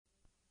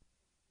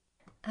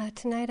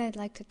Tonight I'd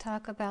like to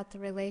talk about the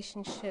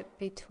relationship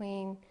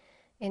between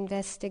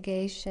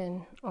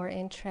investigation or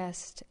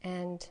interest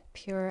and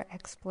pure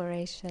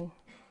exploration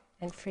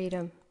and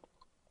freedom.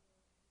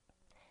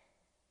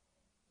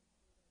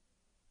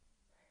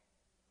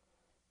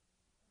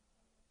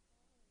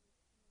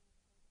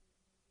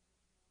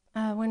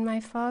 When my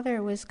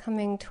father was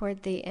coming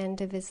toward the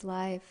end of his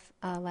life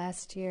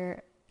last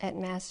year at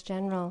Mass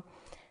General,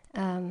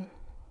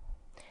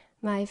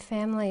 my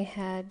family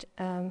had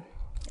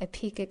a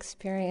peak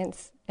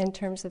experience in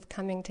terms of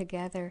coming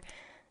together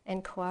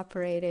and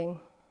cooperating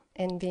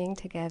and being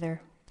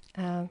together.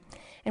 And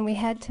we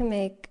had to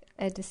make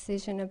a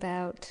decision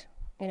about,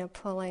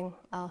 pulling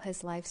all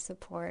his life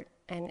support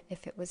and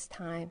if it was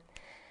time.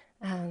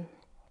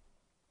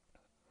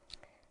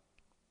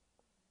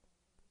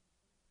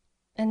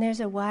 And there's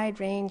a wide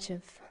range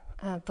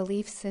of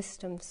belief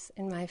systems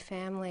in my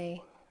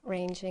family,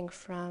 ranging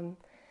from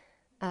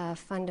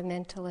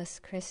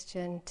fundamentalist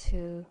Christian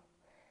to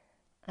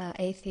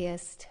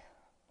atheist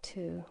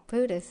to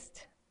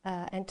Buddhist,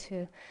 and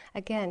to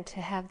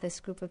have this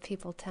group of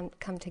people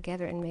come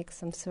together and make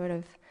some sort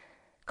of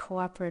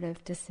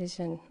cooperative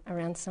decision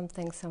around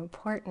something so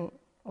important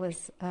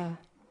was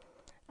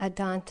a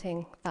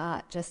daunting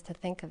thought just to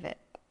think of it.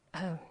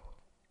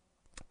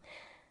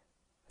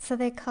 So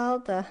they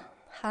called the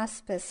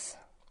hospice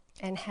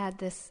and had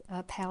this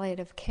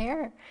palliative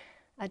care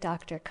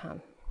doctor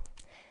come.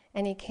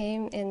 And he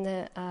came in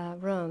the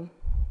room,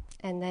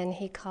 and then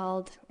he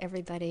called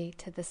everybody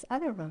to this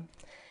other room.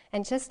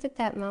 And just at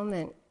that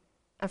moment,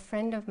 a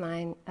friend of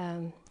mine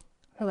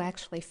who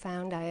actually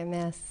found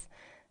IMS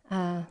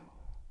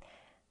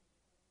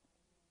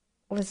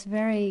was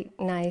very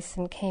nice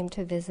and came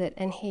to visit.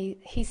 And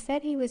he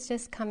said he was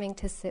just coming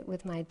to sit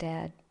with my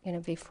dad,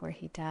 before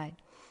he died.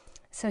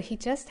 So he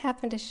just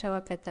happened to show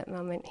up at that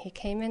moment. He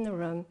came in the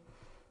room,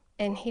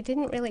 and he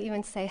didn't really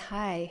even say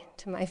hi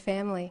to my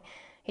family.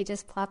 He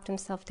just plopped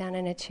himself down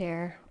in a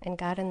chair and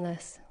got in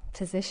this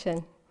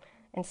position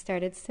and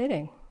started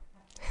sitting.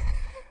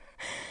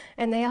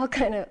 And they all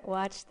kind of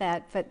watched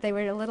that, but they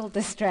were a little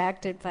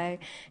distracted by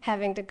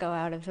having to go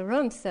out of the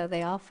room, so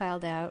they all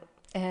filed out.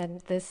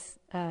 And this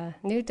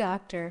new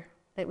doctor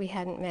that we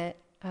hadn't met,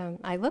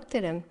 I looked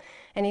at him,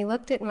 and he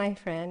looked at my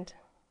friend,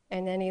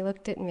 and then he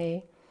looked at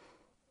me,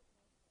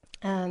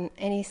 and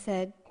he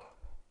said,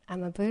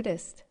 "I'm a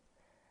Buddhist."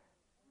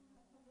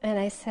 And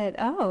I said,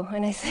 "Oh."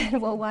 And I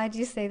said, "Well, why'd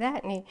you say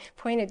that?" And he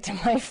pointed to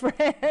my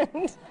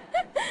friend.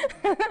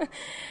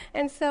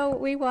 And so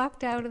we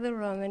walked out of the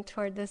room and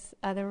toward this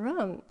other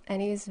room.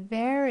 And he was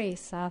very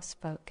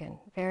soft-spoken,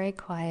 very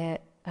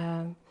quiet.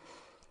 And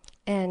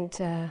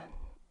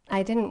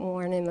I didn't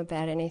warn him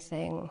about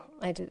anything.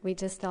 We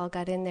just all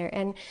got in there.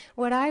 And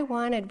what I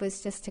wanted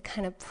was just to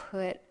kind of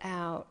put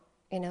out,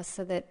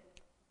 so that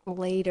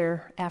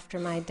later, after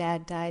my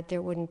dad died,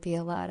 there wouldn't be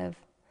a lot of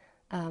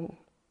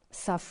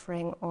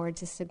suffering or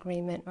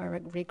disagreement or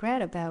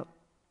regret about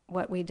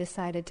what we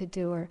decided to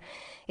do, or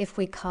if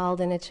we called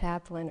in a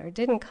chaplain or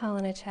didn't call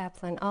in a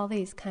chaplain, all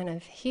these kind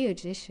of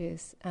huge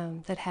issues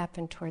that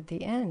happened toward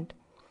the end.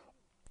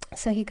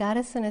 So he got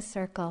us in a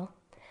circle,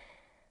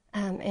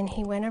 and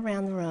he went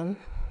around the room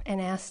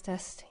and asked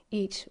us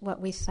each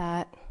what we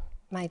thought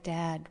my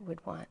dad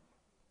would want,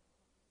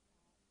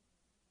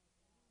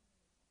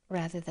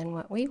 rather than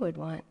what we would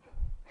want.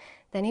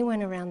 Then he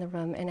went around the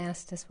room and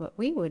asked us what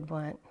we would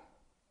want.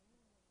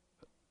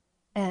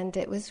 And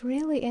it was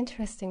really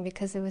interesting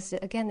because there was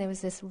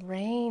this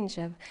range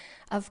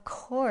of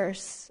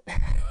course,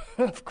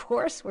 of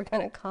course we're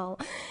going to call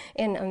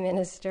in a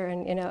minister,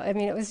 and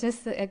it was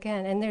just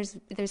and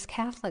there's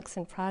Catholics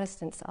and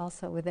Protestants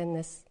also within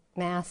this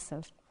mass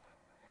of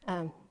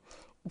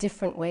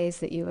different ways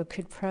that you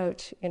could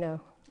approach,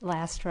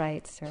 last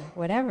rites or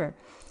whatever.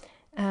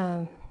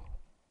 And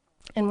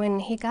when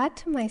he got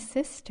to my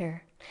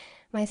sister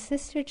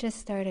just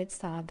started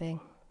sobbing,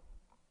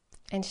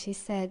 and she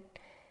said,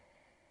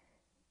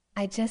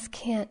 "I just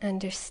can't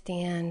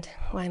understand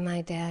why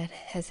my dad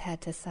has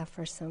had to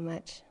suffer so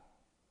much."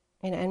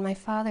 And my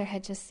father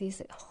had just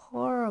these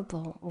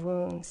horrible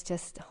wounds,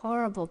 just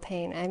horrible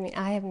pain. I mean,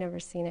 I have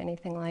never seen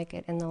anything like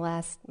it in the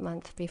last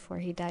month before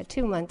he died.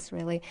 2 months,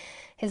 really.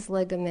 His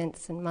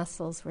ligaments and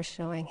muscles were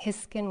showing. His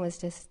skin was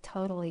just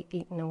totally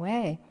eaten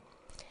away.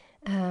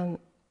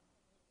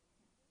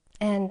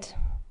 And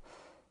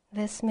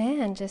this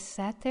man just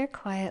sat there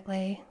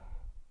quietly,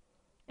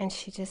 and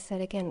she just said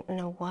again,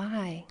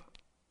 "Why?"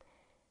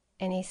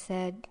 And he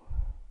said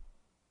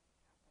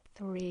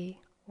 3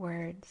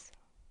 words.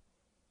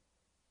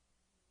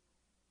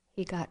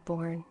 He got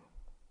born.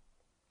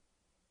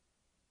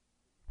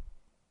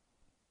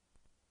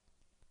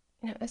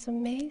 It was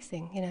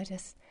amazing,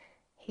 just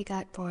he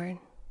got born.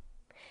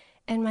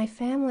 And my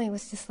family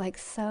was just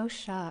so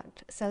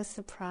shocked, so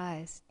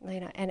surprised,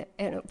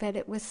 but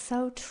it was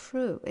so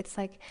true. It's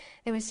like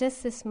there was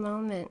just this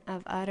moment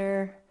of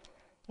utter,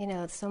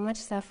 so much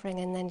suffering,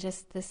 and then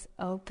just this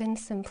open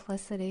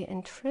simplicity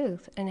and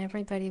truth, and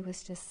everybody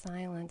was just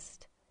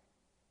silenced.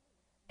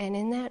 And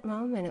in that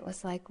moment, it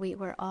was like we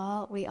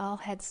all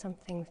had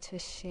something to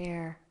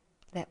share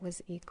that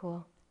was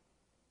equal.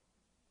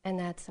 And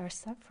that's our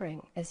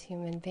suffering as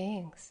human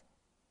beings.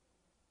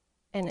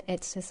 And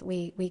it's just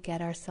we get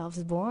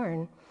ourselves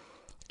born,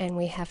 and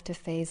we have to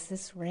face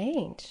this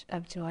range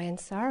of joy and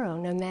sorrow,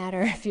 no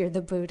matter if you're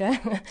the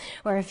Buddha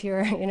or if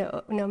you're,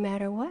 no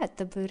matter what.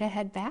 The Buddha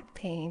had back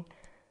pain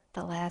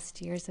the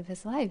last years of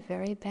his life,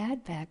 very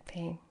bad back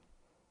pain.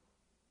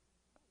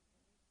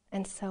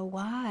 And so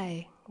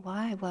why?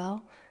 Why?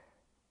 Well,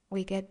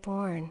 we get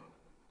born.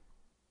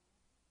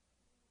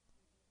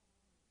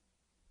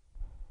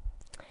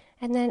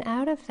 And then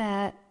out of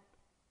that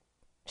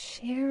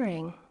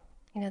sharing,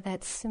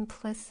 that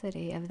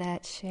simplicity of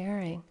that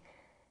sharing,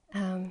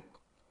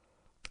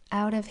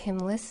 out of him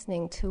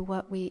listening to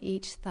what we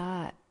each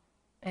thought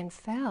and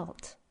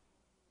felt,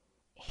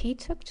 he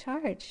took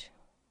charge.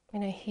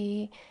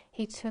 He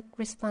took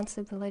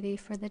responsibility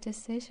for the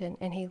decision,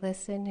 and he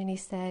listened and he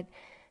said,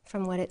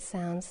 from what it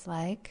sounds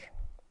like,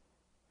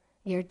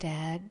 your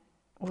dad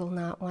will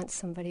not want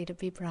somebody to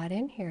be brought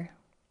in here.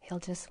 He'll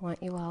just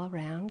want you all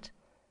around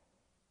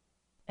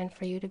and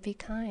for you to be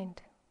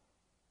kind.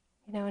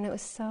 And it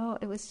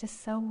was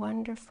just so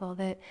wonderful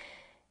that,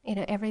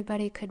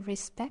 everybody could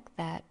respect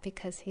that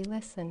because he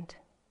listened.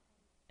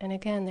 And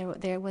again,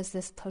 there was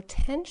this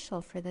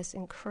potential for this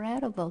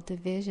incredible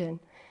division.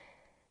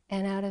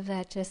 And out of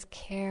that just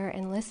care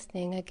and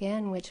listening,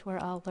 again, which we're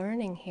all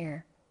learning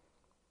here,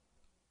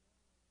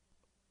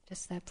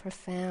 just that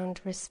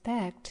profound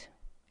respect.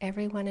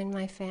 Everyone in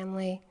my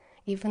family,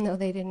 even though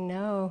they didn't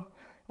know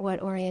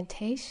what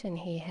orientation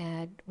he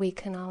had, we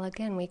can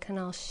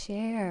all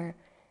share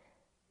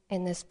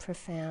in this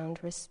profound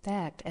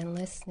respect and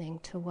listening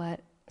to what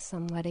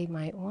somebody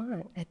might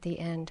want at the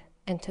end,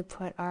 and to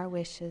put our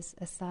wishes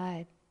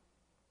aside.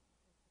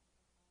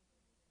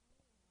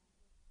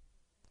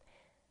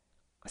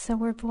 So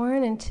we're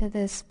born into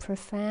this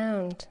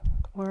profound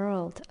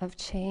world of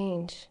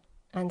change,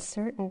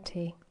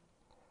 uncertainty.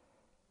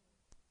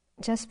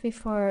 Just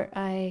before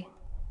I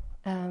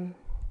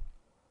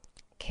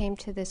came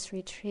to this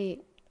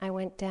retreat, I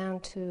went down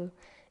to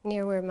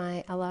near where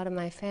a lot of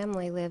my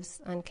family lives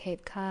on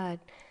Cape Cod,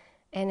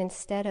 and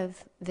instead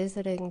of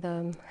visiting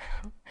them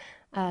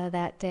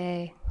that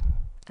day,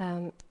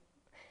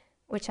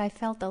 which I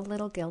felt a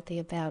little guilty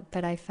about,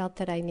 but I felt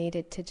that I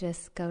needed to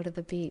just go to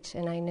the beach,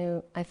 and I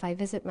knew if I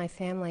visit my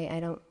family, I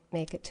don't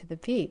make it to the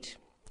beach.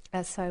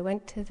 So I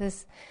went to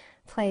this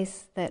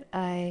place that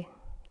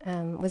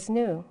was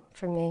new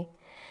for me.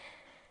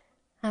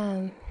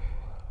 And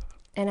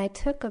I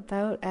took a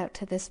boat out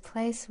to this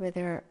place where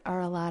there are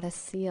a lot of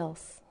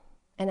seals.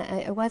 And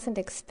I wasn't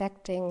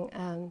expecting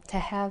to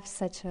have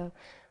such a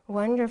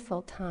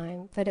wonderful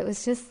time, but it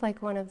was just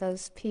like one of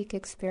those peak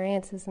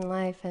experiences in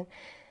life. And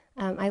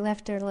I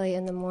left early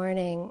in the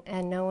morning,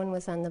 and no one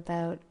was on the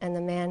boat. And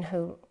the man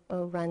who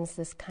runs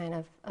this kind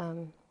of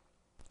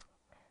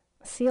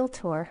seal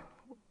tour,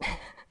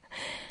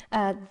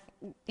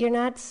 you're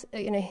not,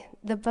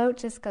 the boat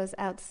just goes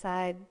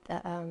outside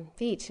the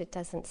beach. It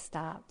doesn't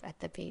stop at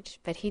the beach.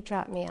 But he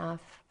dropped me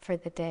off for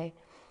the day,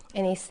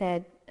 and he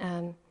said,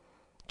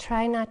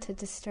 try not to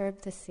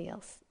disturb the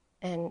seals,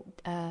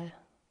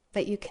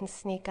 but you can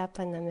sneak up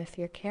on them if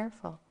you're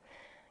careful.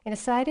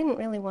 So I didn't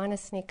really want to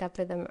sneak up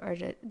on them or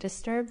to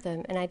disturb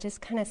them, and I just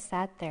kind of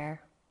sat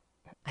there.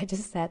 I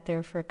just sat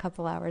there for a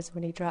couple hours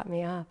when he dropped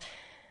me off.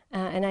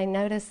 And I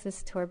noticed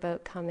this tour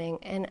boat coming,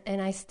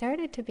 and I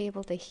started to be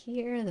able to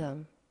hear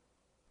them.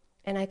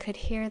 And I could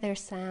hear their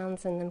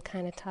sounds and them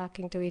kind of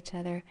talking to each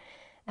other.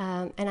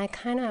 And I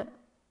kind of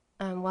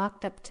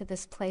walked up to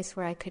this place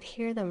where I could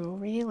hear them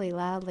really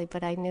loudly,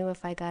 but I knew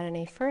if I got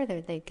any further,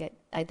 they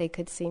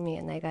could see me,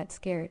 and they got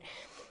scared.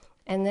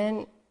 And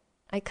then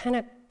I kind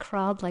of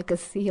crawled like a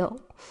seal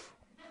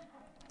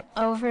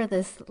over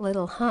this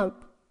little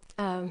hump.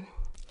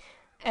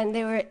 And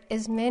there were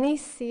as many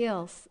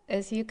seals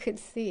as you could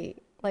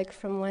see, like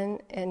from one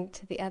end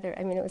to the other.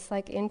 I mean, it was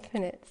like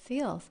infinite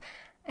seals.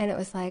 And it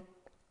was like,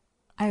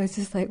 I was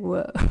just like,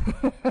 whoa.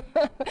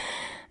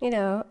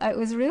 It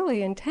was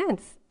really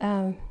intense.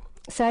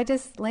 So I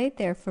just laid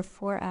there for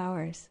 4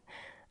 hours,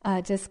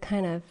 just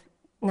kind of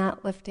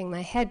not lifting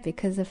my head,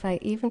 because if I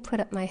even put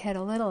up my head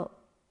a little,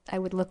 I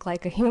would look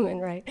like a human,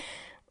 right?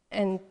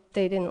 And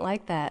they didn't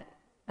like that.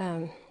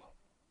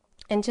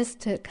 And just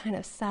to kind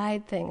of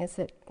side thing is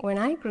that when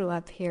I grew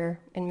up here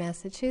in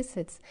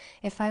Massachusetts,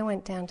 if I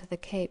went down to the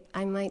Cape,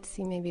 I might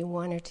see maybe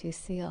 1 or 2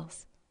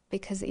 seals,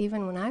 because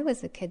even when I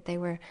was a kid,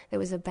 there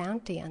was a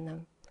bounty on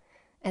them,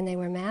 and they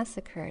were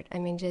massacred. I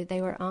mean,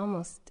 they were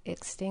almost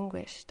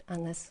extinguished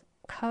on this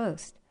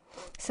coast.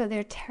 So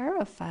they're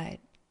terrified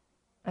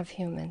of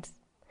humans.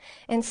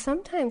 And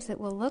sometimes it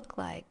will look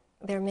like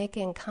they're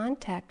making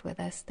contact with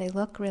us. They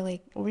look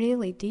really,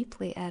 really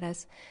deeply at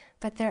us,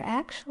 but they're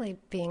actually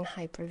being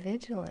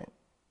hypervigilant.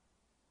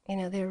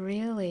 They're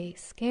really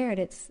scared.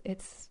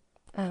 It's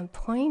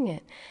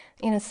poignant.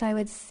 So I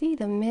would see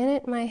the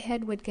minute my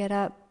head would get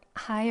up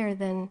higher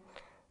than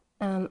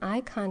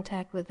eye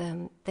contact with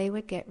them, they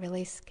would get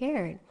really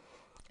scared.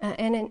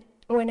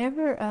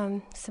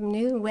 whenever some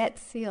new wet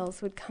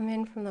seals would come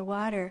in from the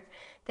water,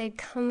 they'd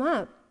come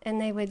up and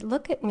they would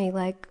look at me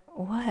like,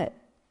 what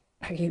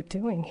are you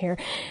doing here?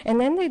 And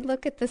then they'd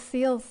look at the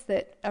seals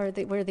that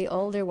were the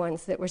older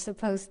ones that were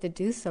supposed to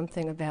do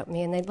something about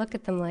me, and they'd look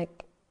at them like,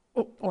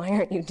 why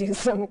aren't you doing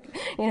something?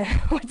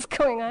 What's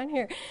going on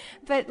here?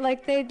 But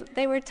like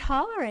they were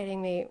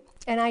tolerating me,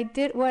 and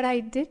what I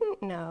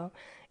didn't know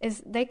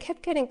is they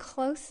kept getting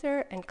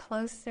closer and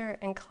closer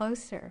and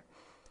closer.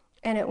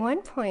 And at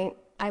one point,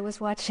 I was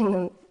watching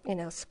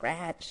them,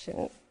 scratch,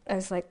 and I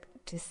was like,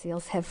 do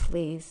seals have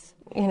fleas?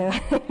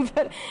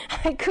 But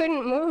I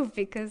couldn't move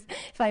because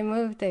if I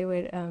moved, they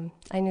would,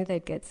 I knew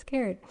they'd get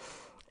scared.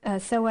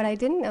 So what I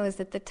didn't know is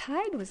that the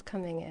tide was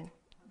coming in.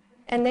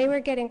 And they were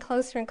getting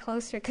closer and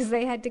closer because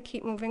they had to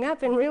keep moving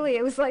up. And really,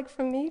 it was like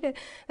from me to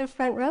the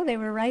front row, they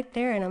were right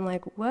there. And I'm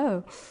like,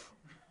 whoa.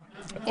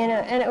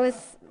 And it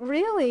was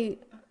really,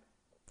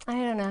 I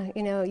don't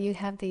know, you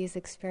have these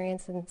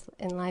experiences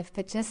in life,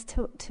 but just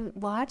to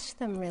watch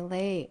them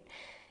relate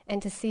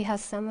and to see how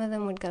some of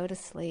them would go to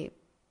sleep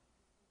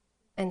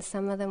and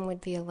some of them would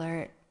be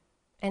alert.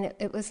 And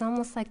it was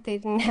almost like they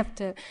didn't have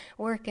to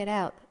work it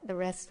out. The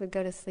rest would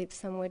go to sleep.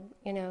 Some would,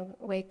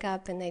 wake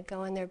up and they'd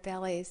go on their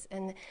bellies.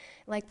 And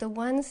like the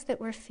ones that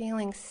were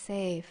feeling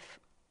safe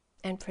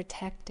and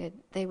protected,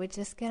 they would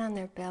just get on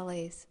their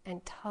bellies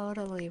and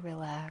totally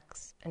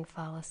relax and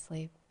fall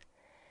asleep.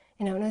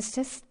 And it was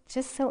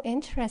just so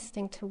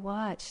interesting to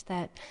watch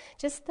that,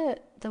 just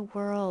the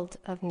world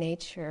of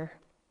nature,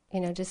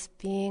 just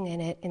being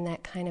in it in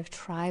that kind of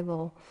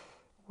tribal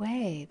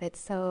way that's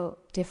so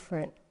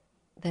different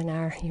than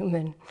our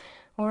human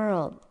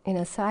world.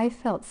 So I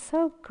felt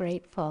so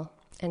grateful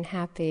and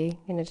happy,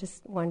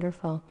 just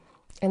wonderful.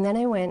 And then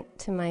I went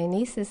to my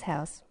niece's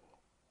house,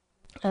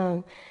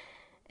 and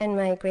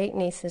my great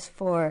niece is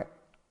 4,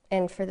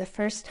 and for the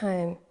first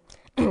time,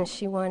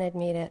 she wanted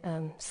me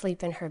to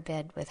sleep in her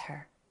bed with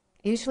her.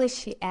 Usually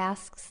she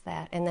asks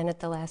that, and then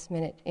at the last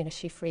minute,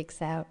 she freaks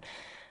out,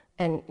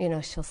 and,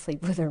 she'll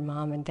sleep with her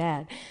mom and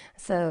dad.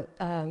 So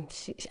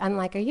I'm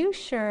like, are you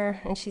sure?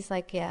 And she's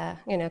like, yeah,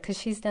 because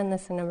she's done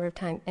this a number of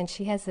times. And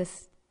she has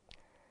this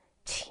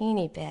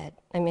teeny bed.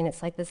 I mean,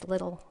 it's like this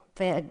little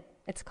bed.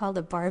 It's called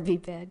a Barbie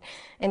bed.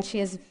 And she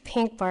has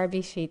pink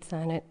Barbie sheets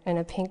on it and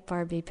a pink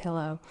Barbie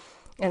pillow.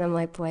 And I'm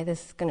like, boy,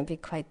 this is going to be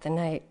quite the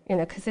night,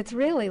 because it's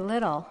really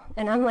little.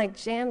 And I'm like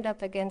jammed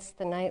up against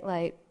the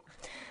nightlight.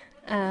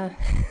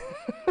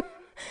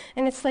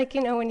 And it's like,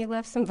 when you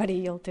love somebody,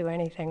 you'll do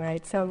anything,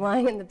 right? So I'm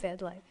lying in the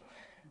bed like,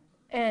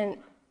 and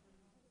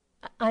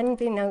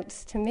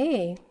unbeknownst to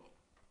me,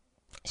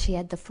 she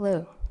had the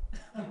flu.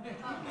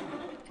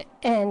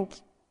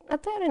 And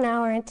about an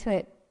hour into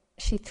it,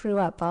 she threw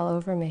up all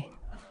over me.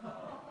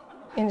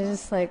 And it was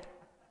just like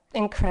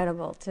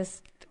incredible.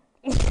 Just,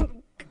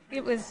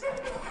 it was...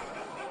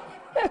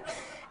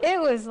 It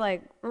was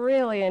like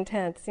really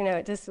intense,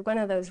 just one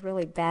of those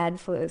really bad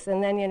flus.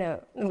 And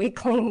then, we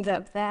cleaned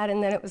up that,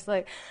 and then it was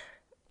like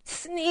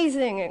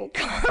sneezing and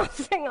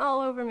coughing all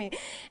over me.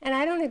 And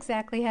I don't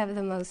exactly have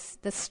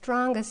the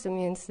strongest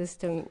immune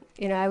system.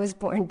 I was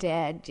born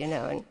dead,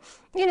 and,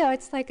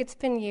 it's like it's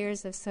been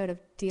years of sort of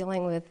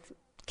dealing with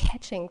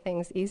catching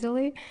things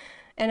easily.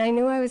 And I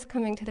knew I was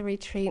coming to the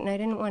retreat, and I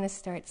didn't want to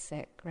start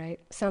sick,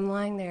 right? So I'm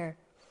lying there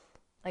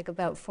like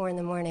about 4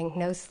 a.m,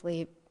 no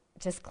sleep.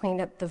 Just cleaned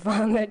up the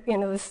vomit,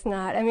 the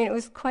snot. I mean, it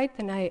was quite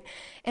the night.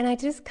 And I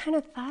just kind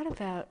of thought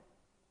about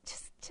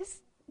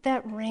just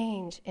that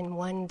range in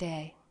one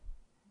day.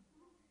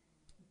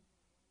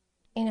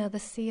 The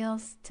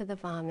seals to the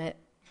vomit.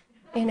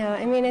 I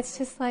mean, it's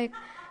just like,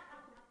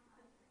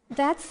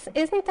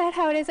 isn't that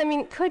how it is? I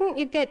mean, couldn't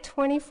you get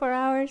 24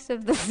 hours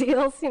of the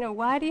seals?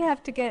 Why do you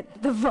have to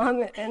get the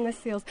vomit and the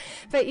seals?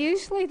 But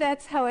usually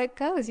that's how it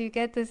goes. You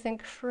get this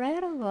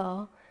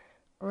incredible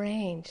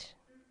range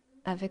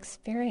of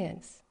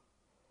experience.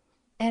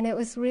 And it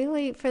was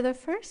really, for the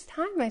first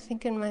time, I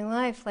think, in my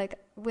life, like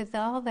with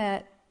all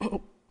that,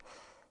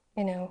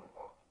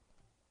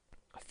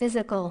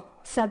 physical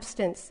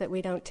substance that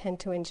we don't tend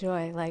to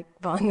enjoy, like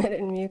vomit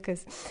and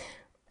mucus,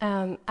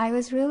 I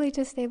was really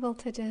just able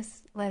to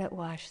just let it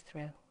wash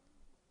through.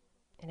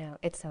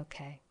 It's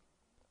okay.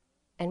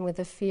 And with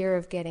the fear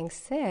of getting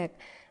sick,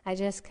 I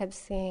just kept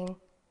seeing,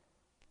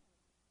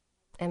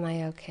 am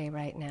I okay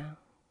right now?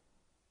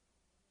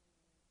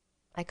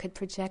 I could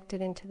project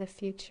it into the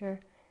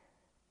future,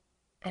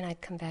 and I'd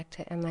come back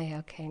to, am I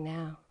okay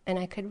now? And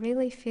I could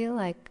really feel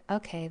like,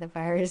 okay, the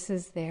virus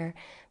is there,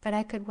 but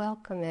I could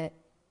welcome it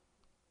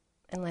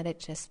and let it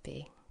just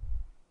be.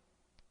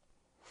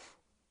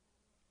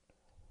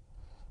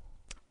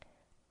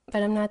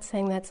 But I'm not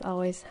saying that's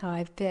always how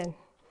I've been.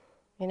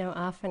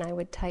 Often I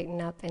would tighten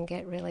up and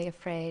get really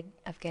afraid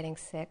of getting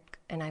sick,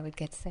 and I would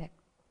get sick.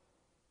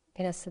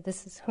 So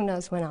this is, who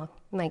knows when I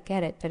might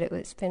get it, but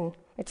it's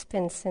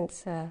been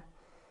since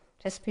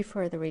just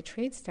before the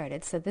retreat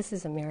started. So this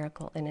is a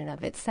miracle in and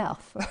of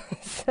itself.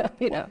 So,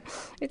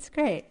 it's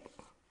great.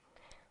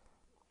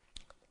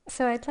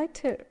 So I'd like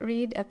to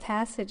read a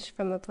passage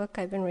from a book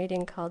I've been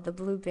reading called The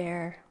Blue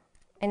Bear.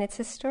 And it's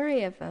a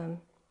story of a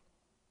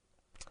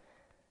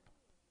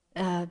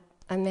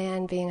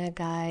man being a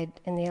guide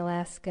in the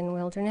Alaskan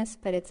wilderness,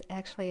 but it's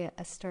actually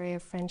a story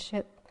of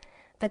friendship.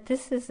 But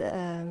this is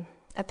a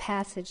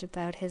passage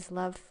about his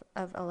love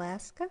of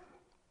Alaska.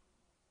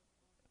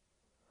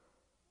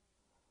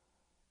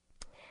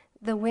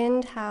 The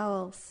wind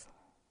howls,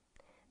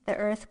 the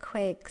earth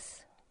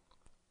quakes,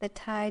 the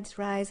tides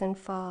rise and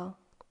fall.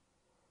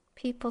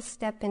 People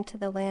step into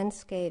the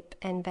landscape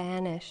and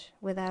vanish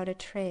without a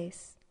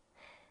trace.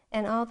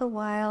 And all the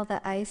while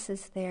the ice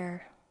is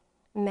there,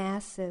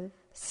 massive,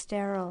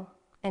 sterile,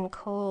 and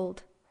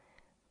cold,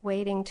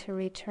 waiting to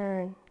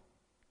return.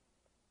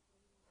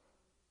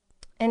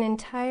 An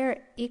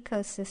entire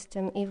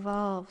ecosystem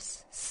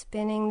evolves,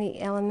 spinning the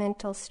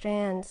elemental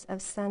strands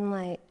of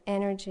sunlight,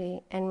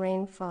 energy, and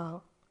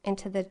rainfall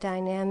into the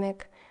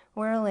dynamic,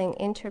 whirling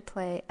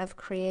interplay of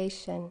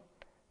creation,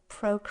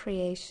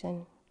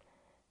 procreation,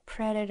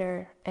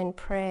 predator and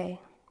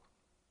prey.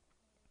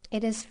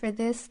 It is for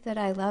this that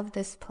I love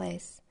this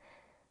place.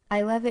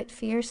 I love it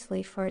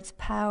fiercely for its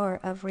power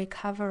of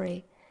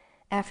recovery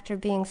after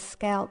being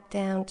scalped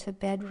down to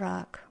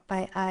bedrock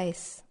by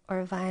ice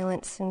or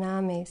violent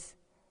tsunamis,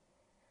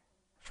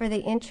 for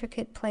the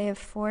intricate play of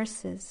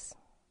forces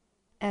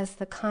as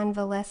the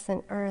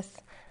convalescent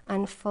earth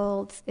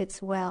unfolds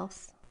its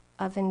wealth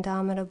of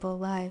indomitable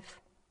life.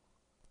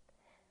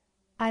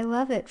 I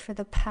love it for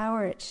the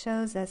power it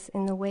shows us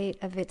in the weight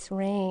of its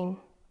rain,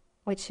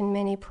 which in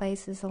many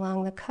places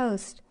along the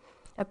coast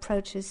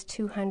approaches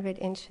 200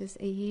 inches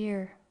a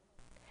year.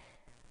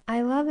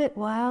 I love it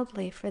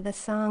wildly for the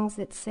songs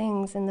it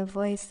sings in the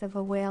voice of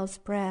a whale's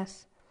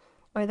breath,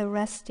 or the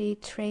rusty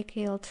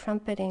tracheal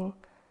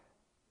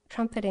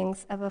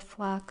trumpetings of a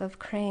flock of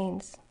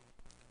cranes.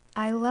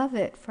 I love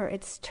it for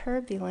its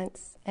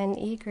turbulence and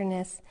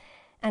eagerness,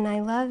 and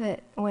I love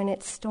it when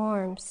it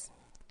storms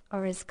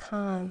or is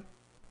calm.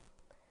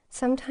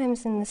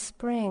 Sometimes in the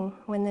spring,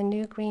 when the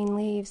new green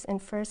leaves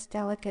and first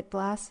delicate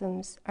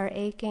blossoms are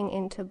aching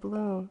into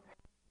bloom,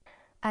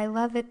 I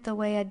love it the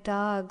way a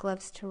dog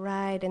loves to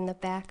ride in the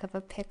back of a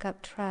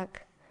pickup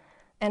truck,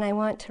 and I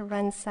want to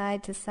run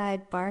side to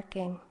side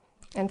barking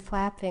and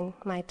flapping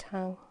my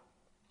tongue.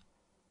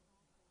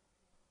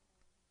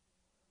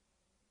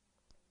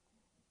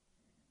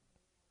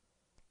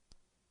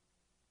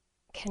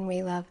 Can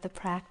we love the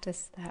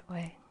practice that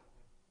way?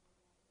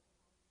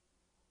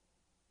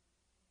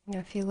 You know,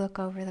 if you look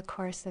over the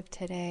course of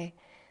today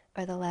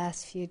or the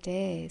last few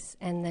days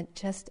and the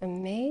just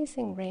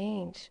amazing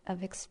range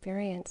of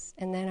experience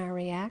and then our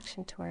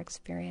reaction to our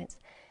experience,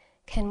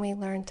 can we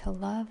learn to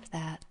love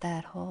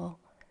that whole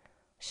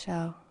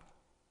show?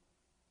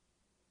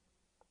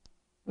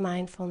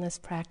 Mindfulness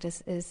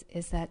practice is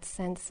that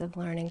sense of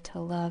learning to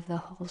love the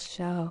whole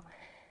show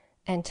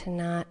and to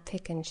not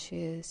pick and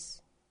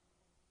choose,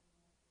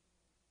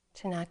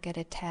 to not get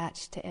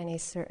attached to any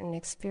certain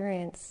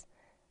experience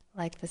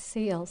like the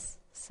seals,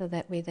 so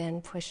that we then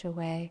push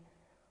away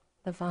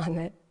the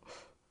vomit.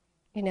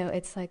 You know,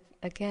 it's like,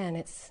 again,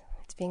 it's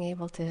being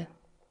able to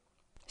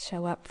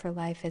show up for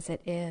life as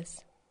it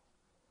is.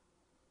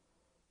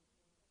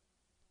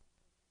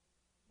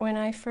 When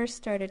I first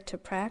started to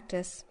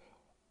practice,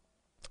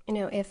 you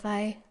know, if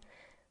I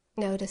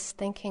noticed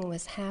thinking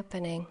was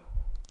happening,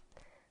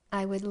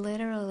 I would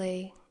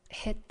literally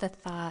hit the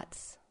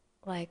thoughts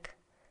like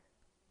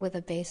with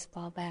a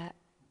baseball bat,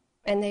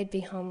 and they'd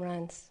be home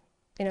runs.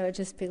 You know, it'd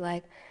just be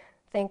like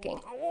thinking,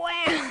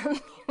 wham,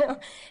 you know,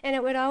 and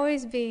it would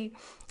always be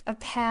a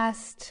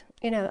past,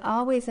 you know,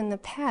 always in the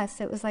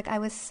past. It was like I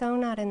was so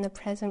not in the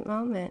present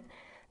moment.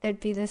 There'd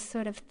be this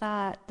sort of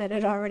thought that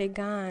had already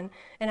gone,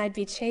 and I'd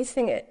be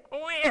chasing it,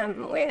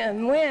 wham,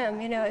 wham,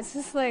 wham, you know, it's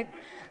just like,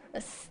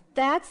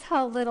 that's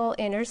how little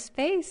inner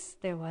space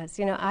there was.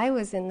 You know, I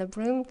was in the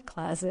broom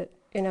closet,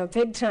 you know,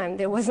 big time.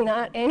 There was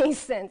not any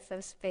sense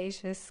of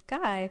spacious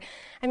sky.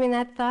 I mean,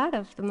 that thought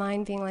of the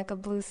mind being like a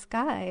blue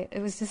sky, it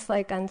was just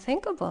like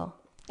unthinkable.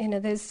 You know,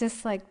 there's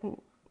just like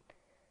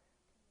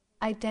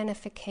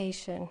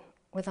identification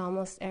with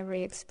almost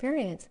every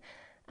experience.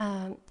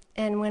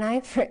 And when I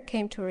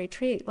came to a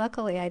retreat,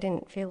 luckily I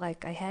didn't feel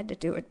like I had to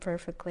do it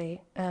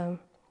perfectly. You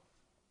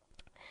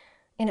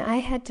know, I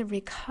had to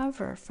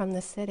recover from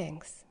the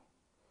sittings.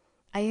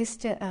 I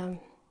used to...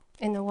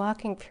 in the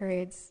walking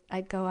periods,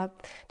 I'd go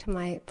up to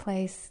my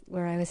place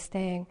where I was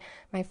staying,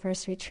 my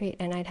first retreat,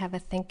 and I'd have a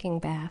thinking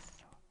bath.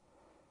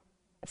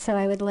 So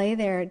I would lay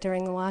there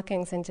during the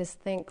walkings and just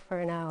think for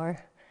an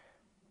hour.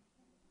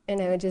 And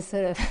I would just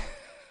sort of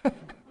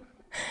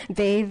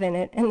bathe in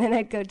it. And then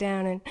I'd go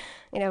down and,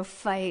 you know,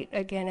 fight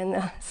again in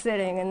the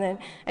sitting. And then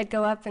I'd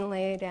go up and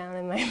lay down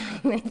in my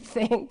room and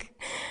think.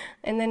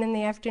 And then in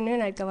the afternoon,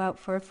 I'd go out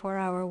for a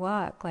 4-hour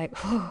walk, like,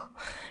 whew,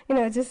 you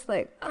know, just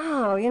like,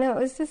 oh, you know,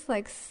 it was just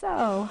like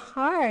so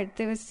hard.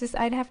 There was just,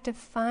 I'd have to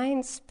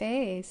find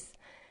space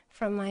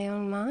from my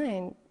own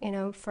mind, you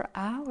know, for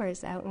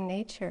hours out in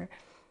nature.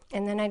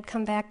 And then I'd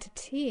come back to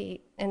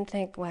tea and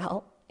think,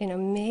 well, you know,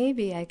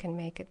 maybe I can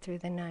make it through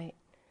the night.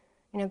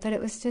 You know, but it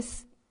was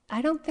just,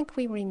 I don't think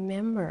we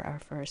remember our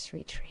first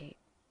retreat.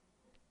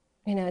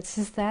 It's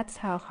just that's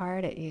how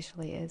hard it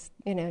usually is.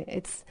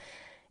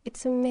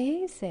 It's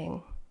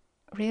amazing,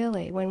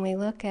 really, when we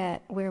look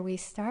at where we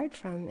start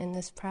from in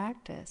this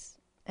practice.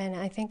 And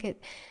I think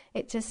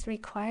it just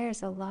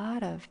requires a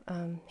lot of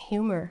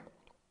humor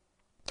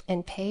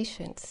and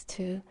patience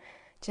to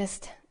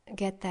just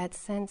get that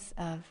sense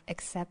of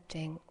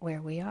accepting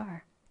where we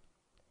are.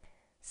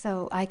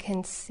 So I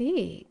can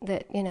see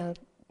that,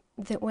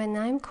 that when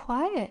I'm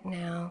quiet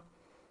now,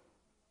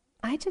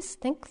 I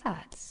just think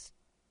thoughts.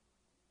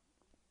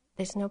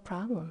 There's no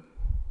problem.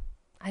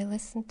 I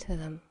listen to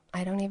them.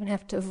 I don't even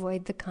have to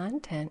avoid the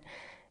content.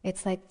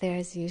 It's like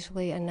there's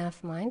usually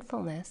enough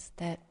mindfulness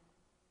that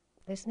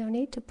there's no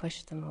need to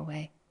push them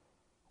away.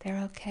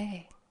 They're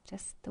okay,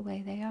 just the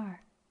way they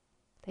are.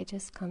 They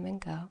just come and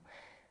go.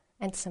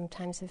 And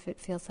sometimes if it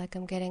feels like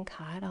I'm getting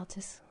caught, I'll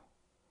just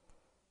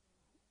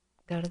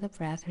go to the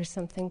breath or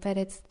something. But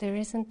there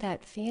isn't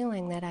that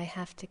feeling that I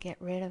have to get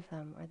rid of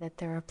them or that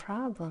they're a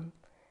problem.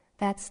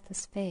 That's the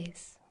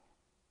space.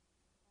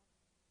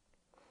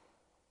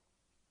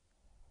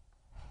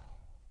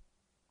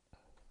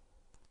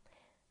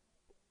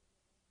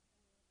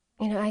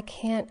 I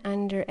can't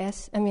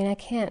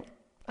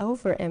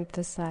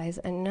overemphasize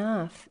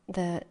enough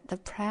the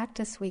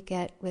practice we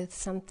get with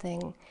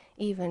something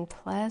even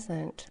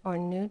pleasant or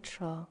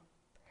neutral,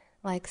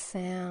 like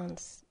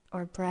sounds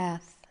or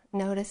breath,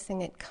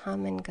 noticing it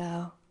come and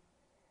go.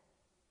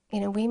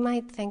 We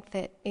might think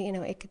that,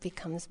 it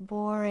becomes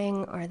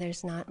boring or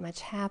there's not much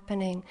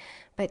happening,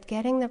 but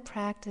getting the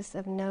practice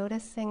of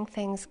noticing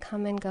things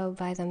come and go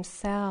by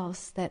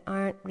themselves that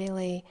aren't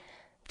really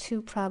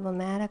too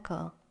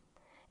problematical,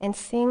 and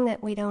seeing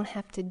that we don't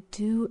have to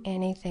do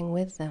anything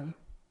with them,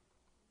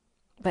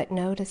 but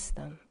notice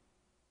them,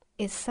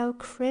 is so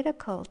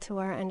critical to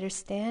our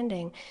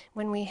understanding.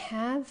 When we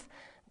have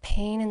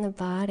pain in the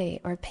body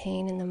or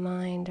pain in the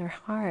mind or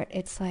heart,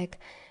 it's like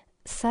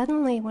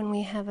suddenly when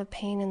we have a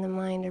pain in the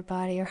mind or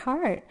body or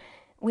heart,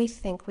 we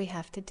think we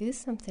have to do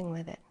something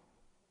with it.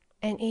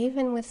 And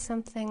even with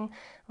something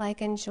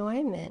like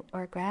enjoyment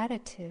or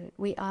gratitude,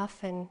 we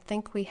often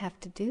think we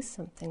have to do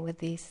something with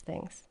these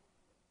things.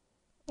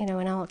 And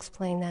I'll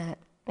explain that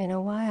in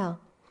a while.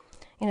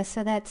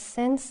 So that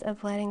sense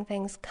of letting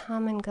things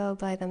come and go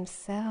by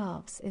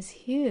themselves is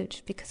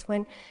huge, because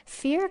when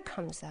fear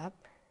comes up,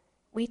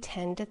 we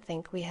tend to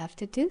think we have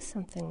to do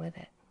something with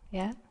it,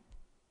 yeah?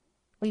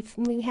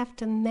 We have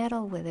to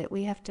meddle with it,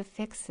 we have to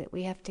fix it,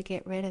 we have to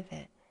get rid of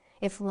it.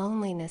 If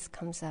loneliness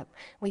comes up,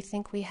 we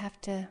think we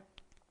have to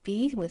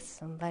be with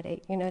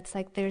somebody. It's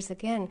like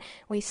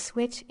we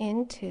switch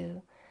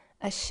into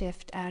a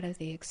shift out of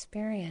the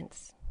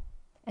experience.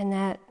 And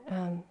that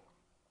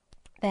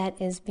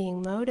is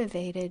being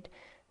motivated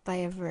by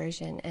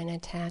aversion and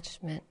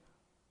attachment,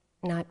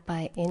 not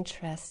by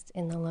interest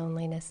in the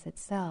loneliness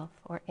itself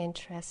or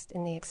interest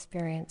in the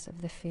experience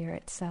of the fear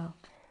itself.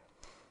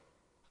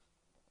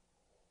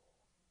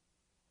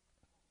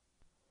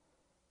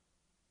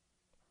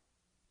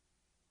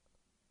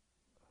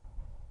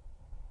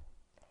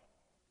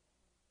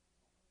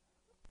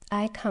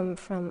 I come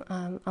from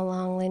a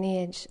long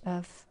lineage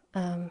of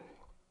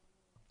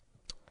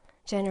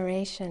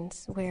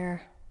generations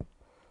where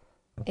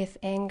if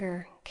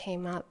anger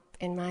came up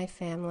in my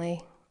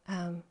family,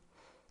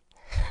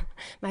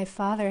 my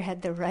father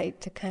had the right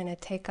to kind of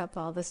take up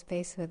all the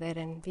space with it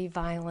and be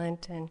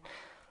violent and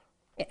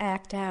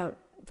act out.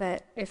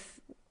 But if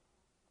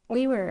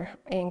we were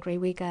angry,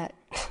 we got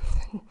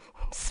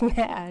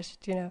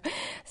smashed,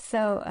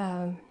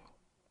 So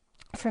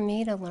for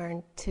me to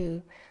learn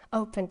to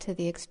open to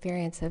the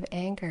experience of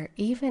anger,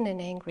 even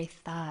an angry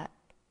thought,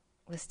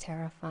 was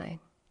terrifying.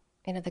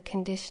 The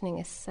conditioning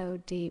is so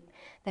deep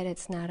that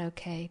it's not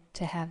okay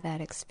to have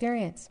that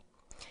experience.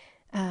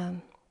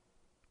 So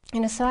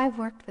I've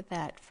worked with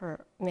that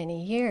for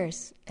many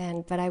years,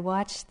 but I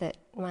watched that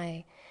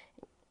the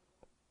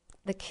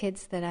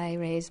kids that I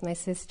raised, my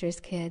sister's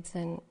kids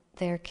and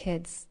their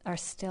kids, are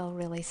still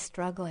really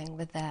struggling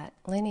with that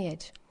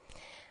lineage.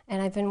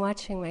 And I've been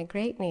watching my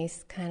great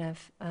niece kind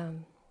of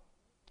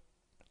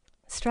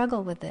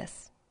struggle with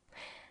this.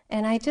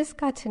 And I just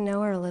got to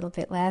know her a little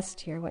bit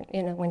last year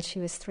when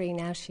she was 3,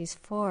 now she's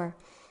 4.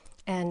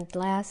 And it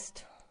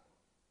was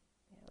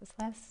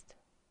last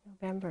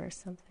November or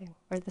something,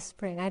 or the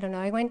spring, I don't know.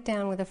 I went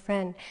down with a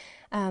friend,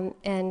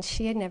 and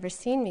she had never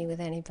seen me with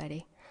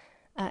anybody.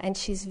 And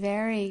she's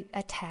very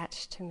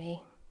attached to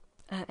me.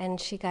 And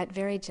she got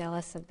very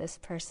jealous of this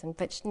person.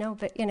 But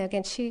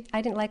again,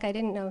 I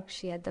didn't know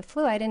she had the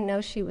flu. I didn't know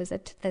she was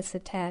this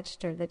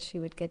attached or that she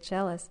would get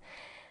jealous.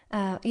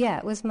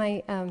 It was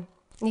my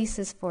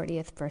niece's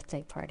 40th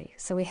birthday party.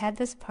 So we had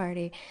this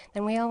party,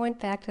 then we all went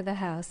back to the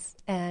house,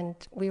 and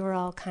we were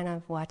all kind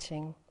of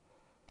watching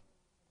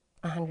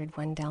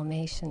 101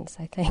 Dalmatians,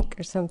 I think,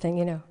 or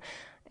something,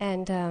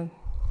 And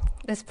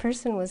this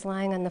person was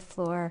lying on the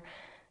floor,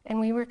 and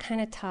we were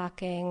kind of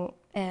talking,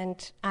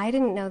 and I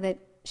didn't know that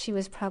she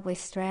was probably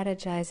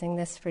strategizing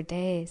this for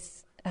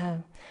days.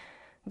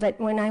 But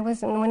when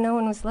no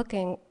one was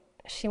looking,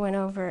 she went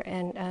over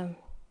and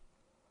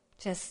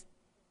just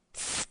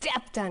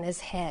stepped on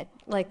his head,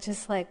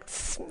 just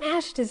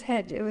smashed his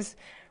head. It was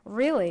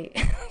really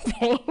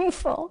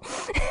painful.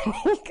 And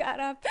he got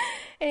up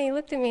and he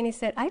looked at me and he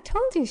said, "I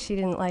told you she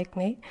didn't like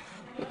me."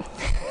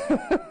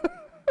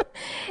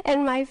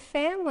 And my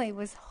family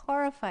was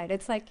horrified.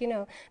 It's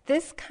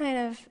this kind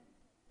of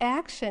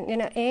action,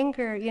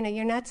 anger,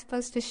 you're not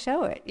supposed to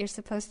show it. You're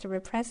supposed to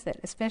repress it,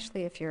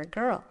 especially if you're a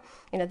girl.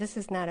 This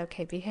is not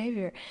okay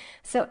behavior.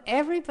 So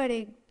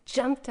everybody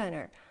jumped on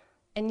her.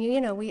 And,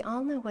 we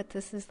all know what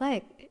this is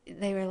like.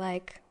 They were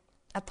like,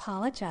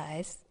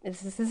 "Apologize.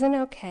 This isn't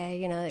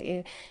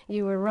okay.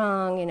 You were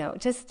wrong.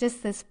 Just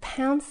this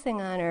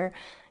pouncing on her,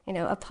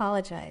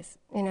 apologize.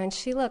 And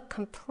she looked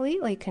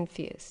completely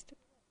confused.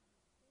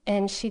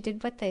 And she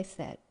did what they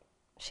said.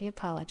 She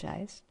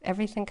apologized.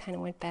 Everything kind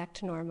of went back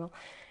to normal.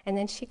 And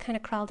then she kind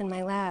of crawled in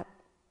my lap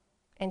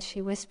and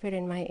she whispered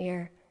in my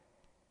ear,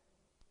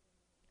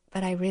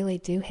 "But I really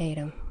do hate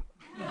him."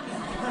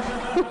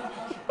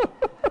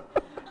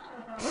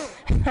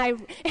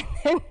 And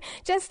then,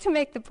 just to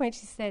make the point,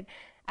 she said,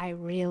 "I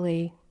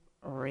really,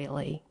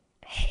 really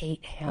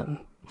hate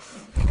him."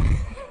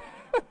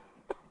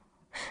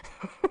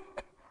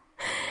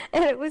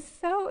 And it was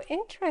so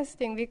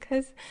interesting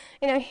because,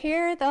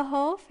 here the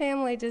whole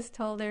family just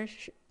told her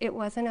it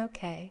wasn't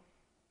okay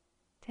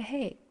to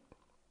hate.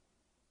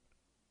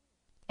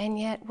 And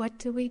yet, what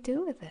do we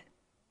do with it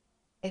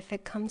if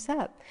it comes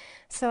up?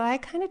 So I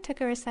kind of took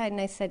her aside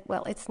and I said,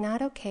 well, it's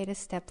not okay to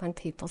step on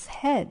people's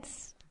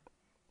heads.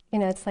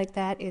 It's like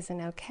that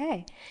isn't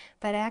okay.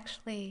 But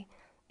actually,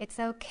 it's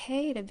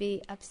okay to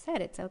be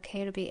upset. It's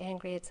okay to be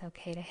angry. It's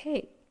okay to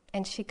hate.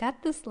 And she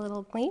got this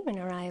little gleam in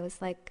her eye. It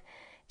was like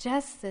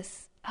just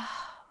this,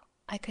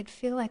 I could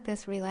feel like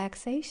this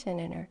relaxation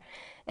in her.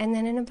 And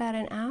then in about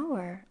an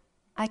hour,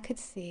 I could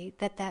see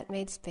that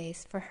made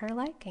space for her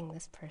liking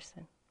this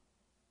person.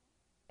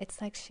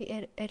 It's like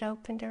it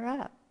opened her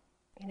up.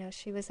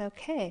 She was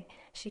okay.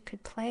 She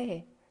could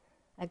play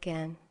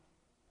again.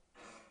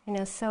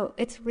 So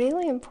it's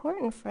really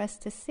important for us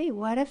to see,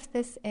 what if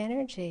this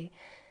energy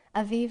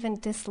of even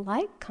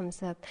dislike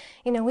comes up?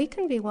 We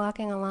can be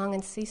walking along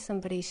and see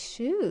somebody's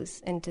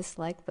shoes and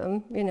dislike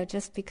them,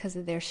 just because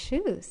of their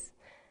shoes.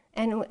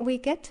 And we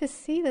get to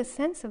see the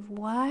sense of,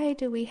 why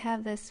do we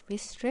have this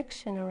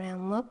restriction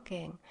around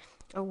looking?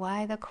 Or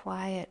why the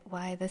quiet,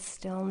 why the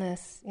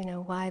stillness,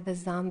 why the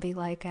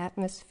zombie-like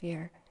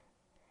atmosphere?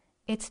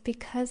 It's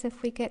because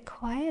if we get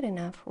quiet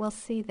enough, we'll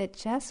see that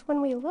just when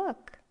we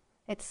look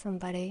at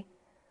somebody,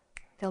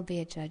 there'll be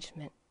a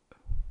judgment.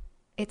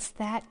 It's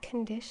that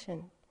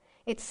conditioned.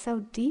 It's so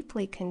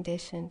deeply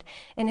conditioned.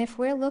 And if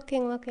we're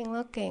looking,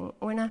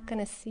 we're not going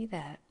to see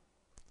that.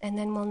 And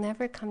then we'll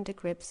never come to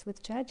grips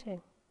with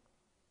judging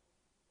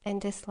and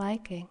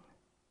disliking.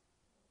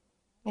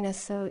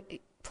 So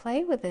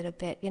play with it a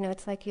bit.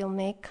 It's like you'll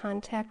make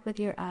contact with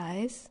your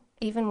eyes,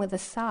 even with a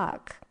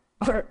sock,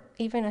 or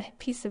even a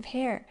piece of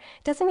hair.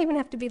 It doesn't even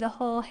have to be the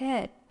whole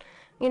head.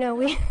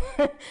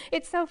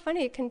 It's so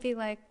funny. It can be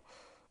like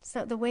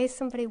the way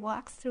somebody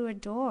walks through a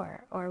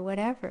door or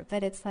whatever,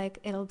 but it's like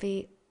it'll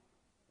be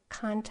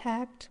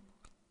contact,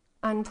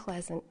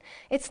 unpleasant.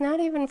 It's not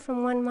even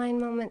from one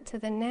mind moment to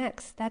the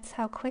next. That's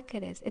how quick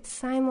it is. It's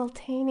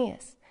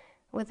simultaneous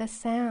with a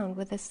sound,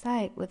 with a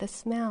sight, with a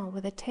smell,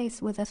 with a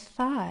taste, with a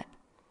thought.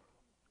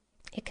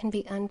 It can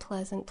be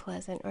unpleasant,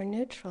 pleasant, or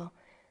neutral.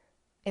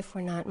 If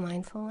we're not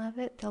mindful of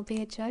it, there'll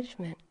be a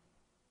judgment.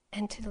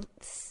 And to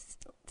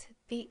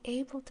be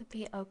able to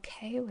be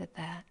okay with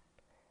that,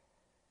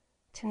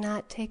 to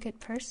not take it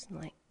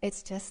personally.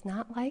 It's just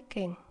not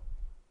liking.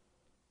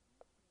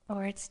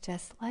 Or it's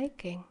just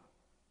liking.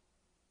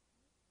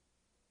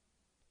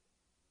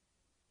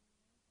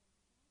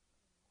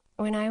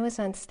 When I was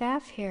on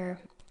staff here,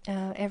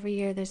 every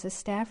year there's a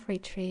staff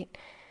retreat,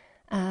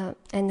 and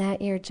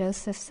that year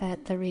Joseph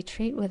sat the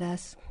retreat with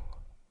us.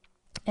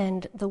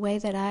 And the way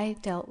that I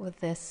dealt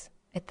with this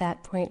at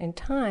that point in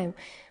time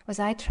was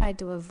I tried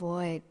to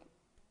avoid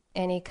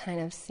any kind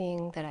of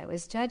seeing that I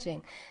was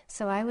judging.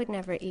 So I would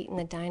never eat in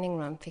the dining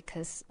room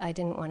because I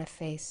didn't want to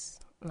face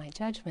my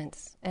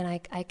judgments. And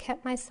I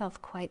kept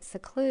myself quite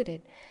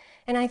secluded.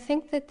 And I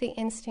think that the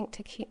instinct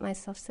to keep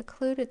myself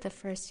secluded the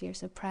first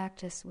years of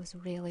practice was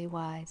really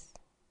wise.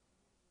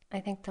 I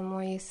think the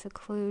more you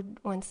seclude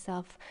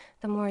oneself,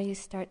 the more you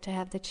start to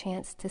have the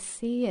chance to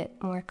see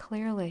it more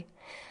clearly.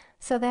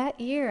 So that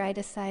year I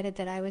decided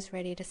that I was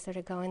ready to sort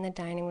of go in the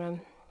dining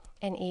room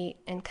and eat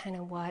and kind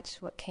of watch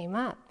what came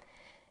up.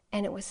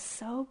 And it was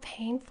so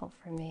painful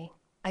for me.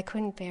 I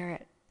couldn't bear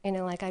it.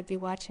 Like I'd be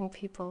watching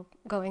people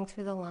going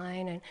through the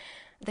line, and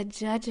the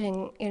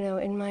judging,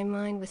 in my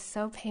mind was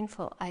so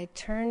painful. I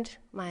turned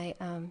my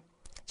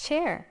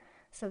chair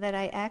so that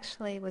I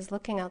actually was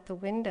looking out the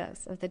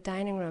windows of the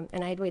dining room,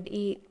 and I would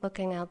eat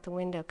looking out the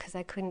window because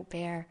I couldn't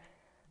bear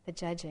the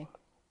judging.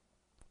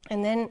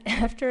 And then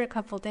after a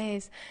couple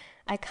days,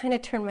 I kind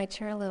of turned my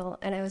chair a little,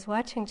 and I was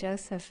watching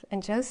Joseph,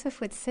 and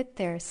Joseph would sit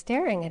there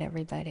staring at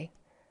everybody.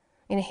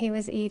 He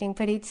was eating,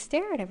 but he'd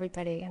stare at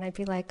everybody, and I'd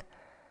be like,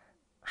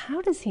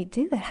 how does he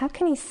do that? How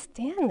can he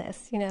stand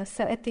this?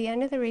 So at the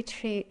end of the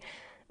retreat,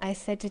 I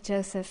said to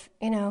Joseph,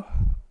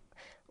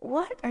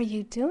 what are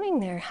you doing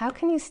there? How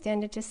can you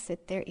stand to just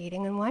sit there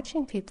eating and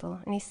watching people?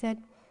 And he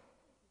said,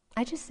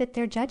 I just sit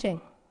there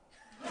judging.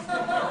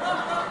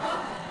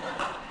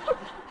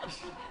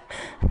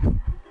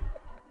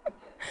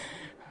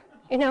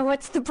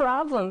 What's the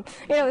problem?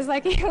 It was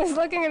like he was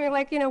looking at me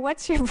like,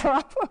 what's your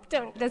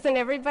problem? Doesn't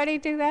everybody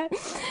do that?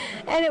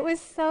 And it was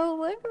so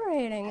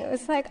liberating. It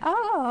was like,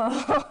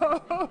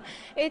 oh,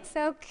 it's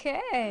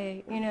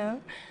okay,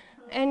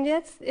 And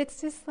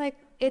it's just like,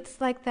 it's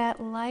like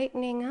that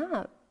lightening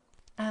up,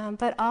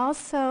 but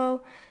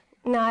also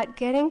not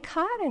getting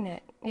caught in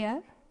it,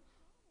 yeah?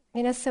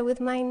 So with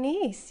my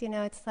niece,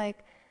 it's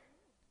like,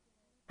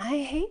 I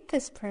hate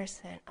this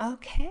person.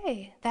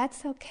 Okay,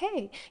 that's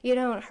okay. You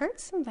don't hurt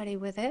somebody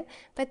with it,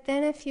 but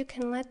then if you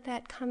can let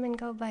that come and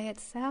go by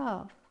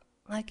itself,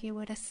 like you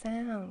would a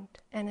sound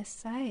and a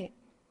sight,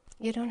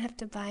 you don't have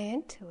to buy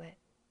into it.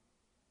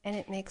 And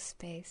it makes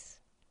space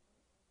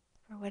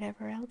for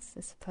whatever else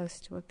is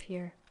supposed to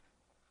appear.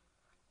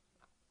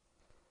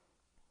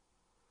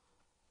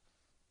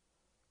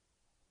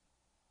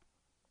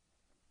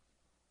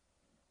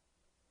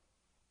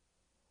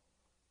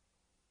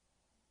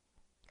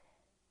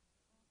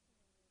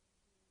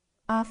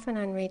 Often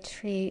on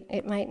retreat,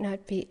 it might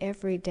not be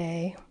every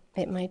day.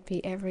 It might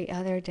be every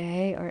other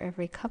day or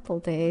every couple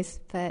days,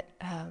 but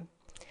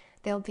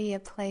there'll be a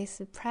place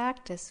of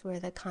practice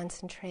where the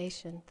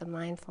concentration, the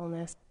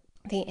mindfulness,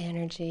 the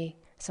energy,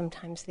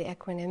 sometimes the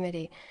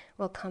equanimity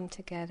will come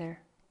together.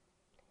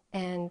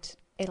 And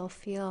it'll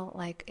feel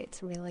like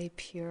it's really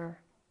pure.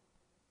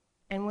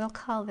 And we'll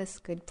call this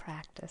good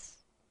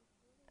practice.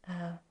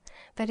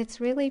 But it's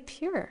really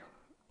pure.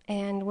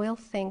 And we'll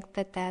think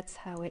that that's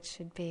how it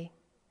should be.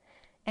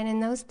 And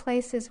in those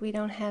places, we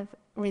don't have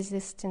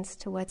resistance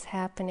to what's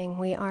happening.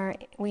 We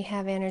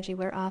have energy.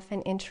 We're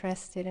often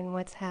interested in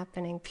what's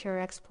happening. Pure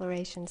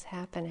exploration's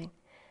happening.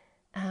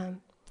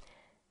 And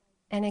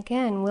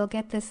again, we'll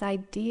get this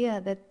idea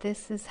that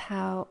this is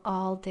how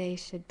all day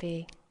should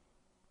be,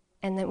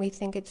 and that we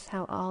think it's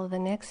how all the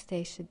next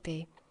day should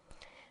be.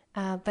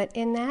 But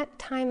in that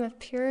time of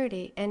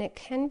purity, and it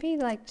can be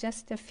like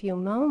just a few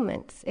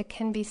moments, it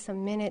can be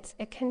some minutes,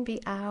 it can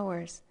be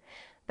hours,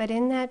 but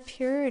in that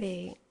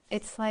purity,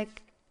 it's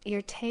like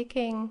you're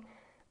taking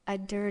a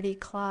dirty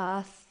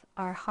cloth,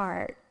 our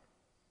heart,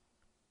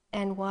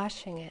 and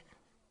washing it.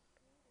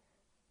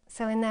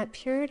 So in that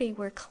purity,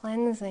 we're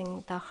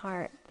cleansing the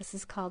heart. This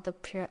is called the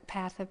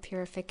path of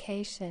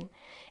purification.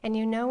 And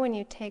when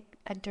you take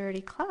a dirty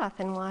cloth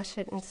and wash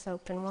it in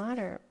soap and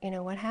water,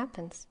 what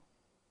happens?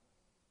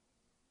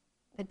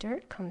 The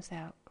dirt comes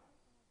out.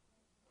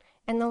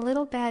 And the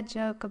little bad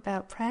joke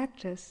about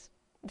practice,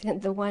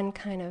 the one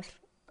kind of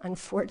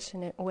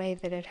unfortunate way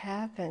that it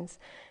happens,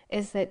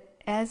 is that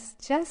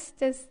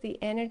just as the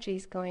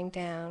energy's going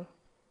down,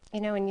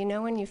 and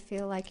when you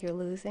feel like you're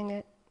losing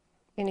it,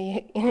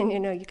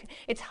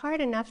 it's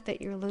hard enough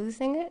that you're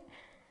losing it,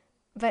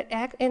 but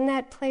in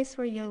that place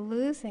where you're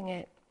losing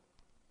it,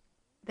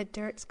 the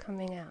dirt's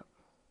coming out.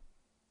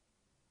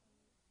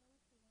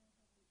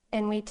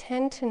 And we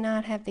tend to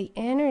not have the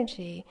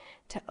energy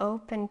to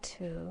open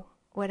to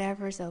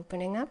whatever's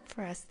opening up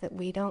for us that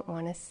we don't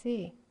want to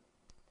see.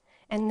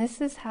 And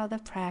this is how the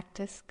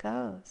practice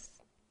goes.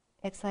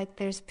 It's like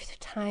there's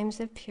times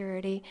of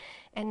purity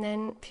and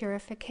then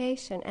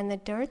purification. And the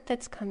dirt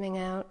that's coming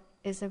out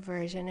is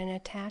aversion and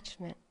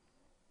attachment.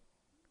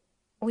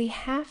 We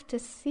have to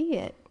see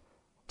it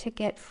to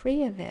get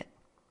free of it.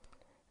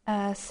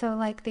 So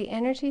like the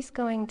energy's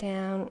going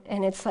down,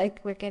 and it's like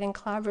we're getting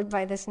clobbered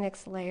by this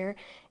next layer,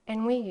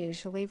 and we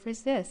usually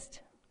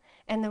resist.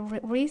 And the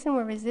reason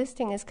we're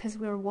resisting is because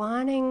we're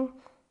wanting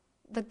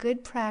the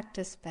good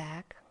practice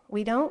back.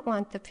 We don't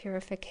want the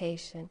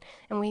purification,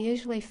 and we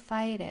usually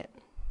fight it.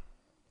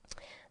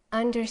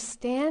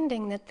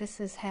 Understanding that this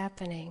is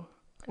happening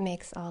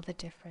makes all the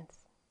difference.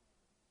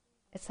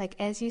 It's like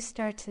as you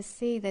start to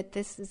see that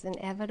this is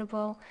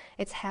inevitable,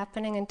 it's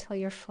happening until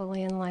you're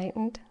fully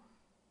enlightened.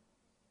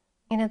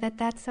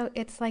 That's so.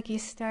 It's like you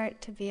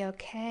start to be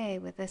okay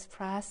with this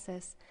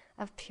process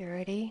of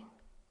purity,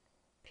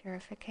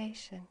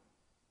 purification,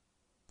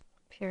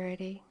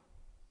 purity,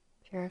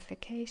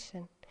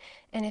 purification.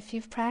 And if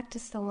you've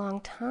practiced a long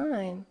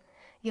time,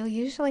 you'll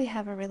usually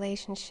have a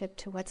relationship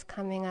to what's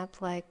coming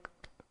up like,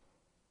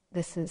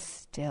 this is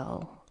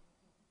still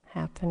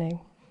happening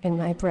in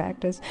my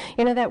practice.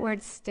 That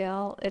word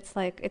still, it's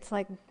like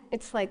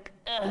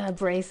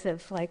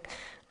abrasive, like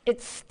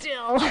it's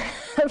still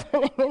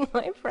happening in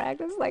my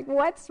practice. Like,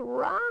 what's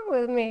wrong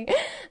with me?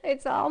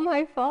 It's all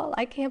my fault.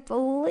 I can't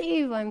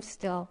believe I'm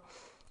still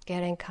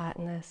getting caught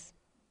in this.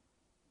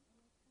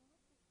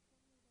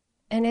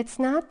 And it's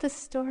not the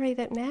story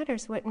that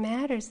matters. What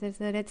matters is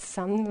that it's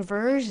some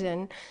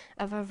version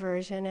of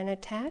aversion and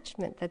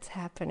attachment that's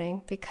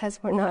happening because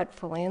we're not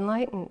fully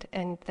enlightened.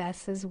 And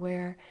this is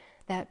where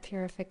that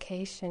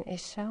purification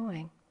is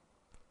showing.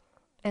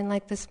 And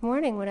like this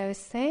morning, what I was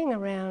saying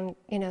around,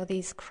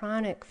 these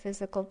chronic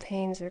physical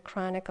pains or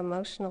chronic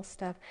emotional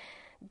stuff,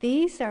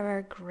 these are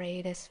our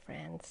greatest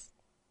friends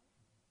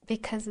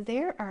because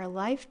they're our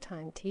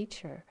lifetime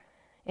teacher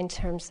in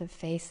terms of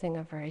facing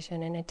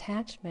aversion and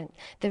attachment.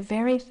 The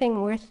very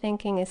thing we're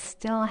thinking is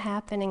still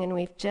happening and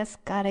we've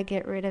just got to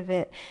get rid of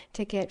it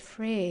to get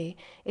free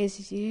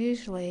is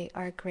usually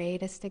our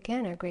greatest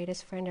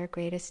friend, our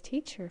greatest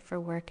teacher for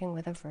working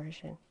with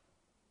aversion,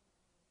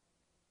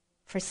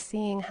 for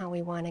seeing how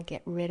we want to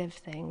get rid of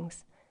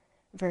things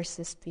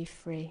versus be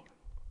free.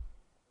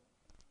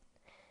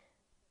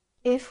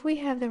 If we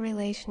have the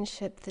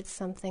relationship that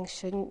something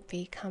shouldn't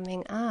be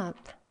coming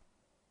up,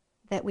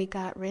 that we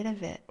got rid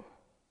of it,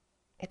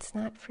 it's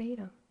not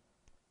freedom.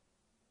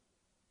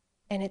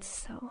 And it's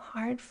so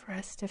hard for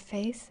us to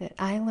face it.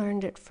 I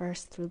learned it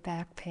first through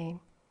back pain.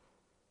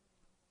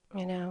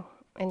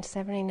 In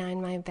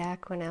 79, my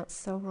back went out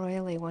so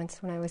royally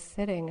once when I was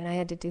sitting, and I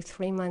had to do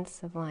 3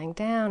 months of lying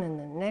down, and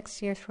the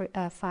next year,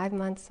 5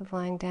 months of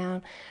lying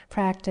down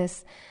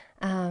practice.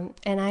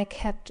 And I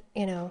kept,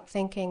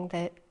 thinking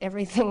that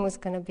everything was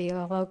going to be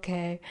all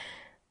okay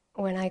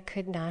when I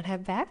could not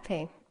have back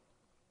pain.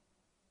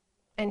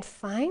 And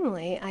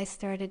finally, I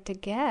started to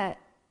get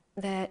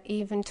that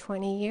even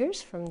 20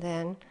 years from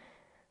then,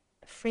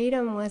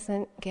 freedom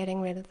wasn't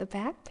getting rid of the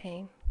back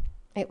pain.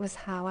 It was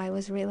how I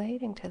was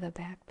relating to the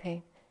back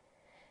pain.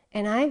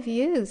 And I've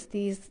used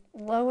these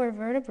lower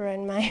vertebrae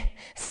in my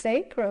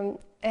sacrum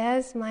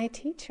as my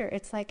teacher.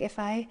 It's like if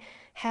I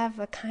have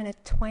a kind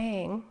of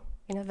twang,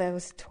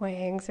 those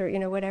twangs or,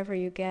 whatever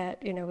you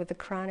get, with the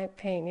chronic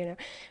pain,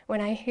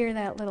 when I hear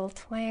that little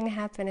twang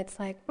happen, it's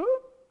like,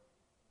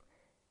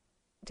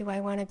 do I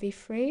want to be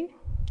free?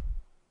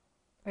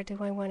 Or do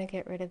I want to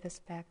get rid of this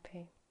back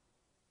pain?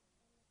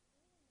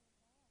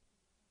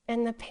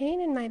 And the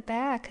pain in my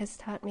back has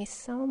taught me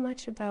so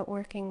much about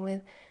working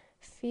with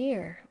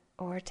fear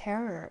or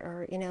terror,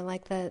 or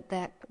like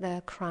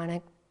the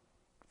chronic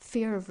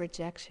fear of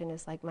rejection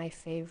is like my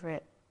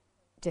favorite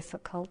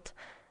difficult,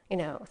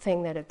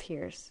 thing that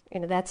appears.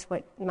 That's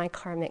what my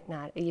karmic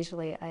knot.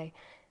 Usually,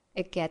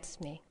 it gets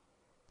me.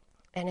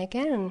 And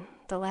again,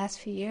 the last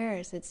few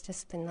years, it's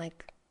just been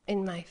like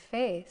in my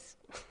face.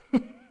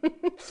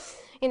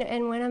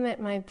 And when I'm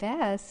at my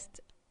best,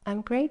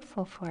 I'm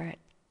grateful for it.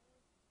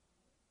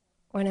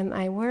 When I'm at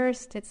my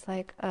worst, it's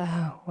like,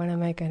 oh, when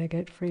am I going to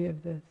get free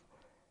of this?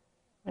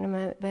 When I'm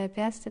at my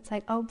best, it's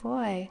like, oh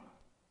boy,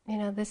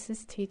 this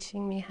is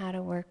teaching me how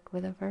to work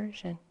with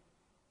aversion.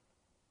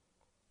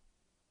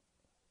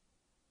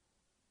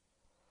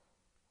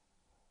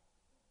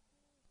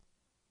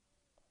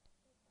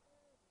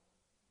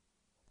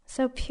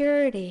 So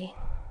purity,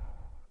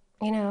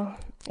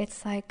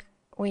 it's like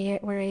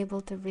we're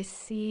able to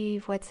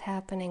receive what's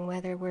happening,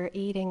 whether we're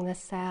eating the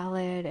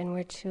salad and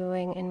we're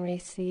chewing and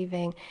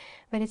receiving.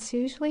 But it's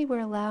usually we're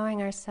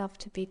allowing ourselves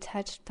to be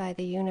touched by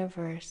the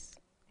universe.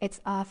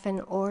 It's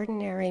often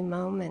ordinary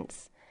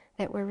moments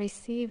that we're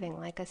receiving,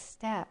 like a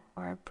step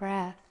or a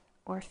breath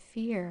or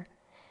fear.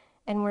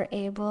 And we're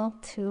able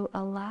to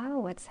allow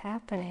what's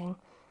happening.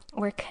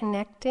 We're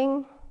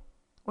connecting,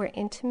 we're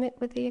intimate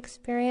with the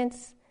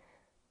experience,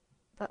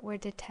 but we're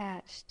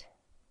detached.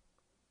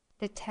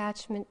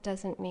 Detachment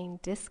doesn't mean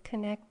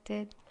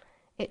disconnected.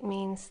 It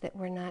means that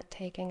we're not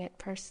taking it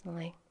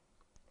personally.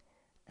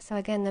 So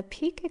again, the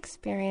peak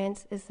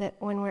experience is that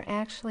when we're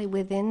actually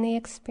within the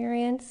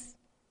experience,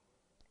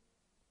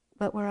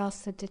 but we're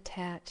also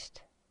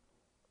detached.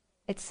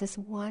 It's this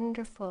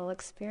wonderful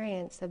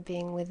experience of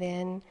being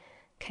within,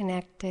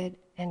 connected,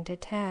 and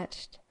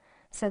detached.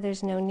 So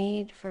there's no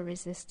need for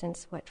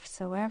resistance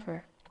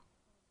whatsoever.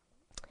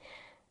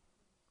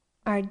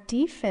 Our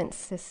defense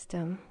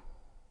system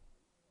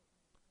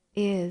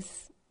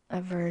is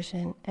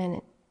aversion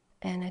and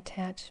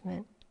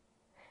attachment.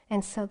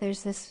 And so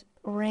there's this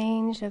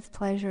range of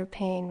pleasure,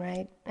 pain,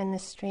 right? And the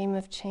stream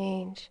of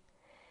change.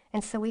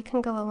 And so we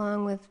can go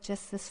along with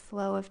just this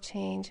flow of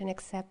change and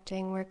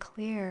accepting we're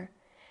clear.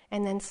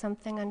 And then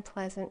something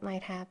unpleasant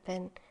might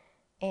happen.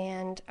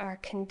 And our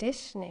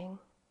conditioning,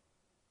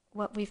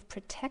 what we've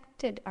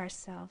protected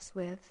ourselves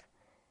with,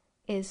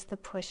 is the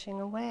pushing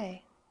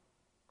away.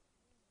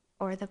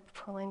 Or the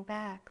pulling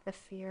back, the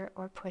fear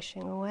or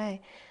pushing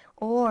away.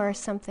 Or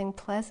something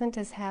pleasant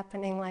is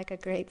happening, like a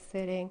great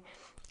sitting,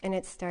 and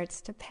it starts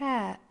to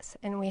pass,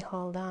 and we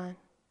hold on.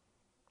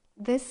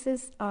 This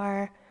is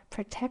our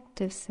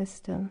protective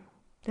system.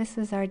 This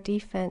is our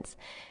defense.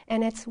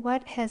 And it's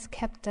what has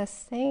kept us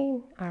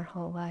sane our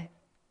whole life.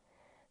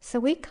 So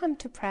we come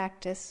to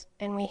practice,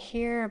 and we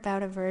hear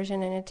about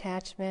aversion and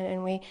attachment,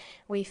 and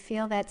we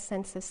feel that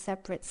sense of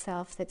separate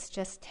self that's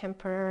just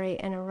temporary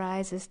and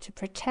arises to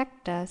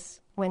protect us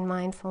when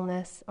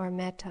mindfulness or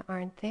metta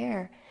aren't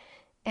there.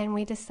 And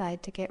we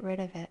decide to get rid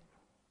of it.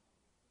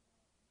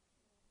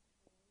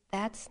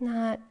 That's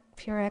not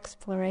pure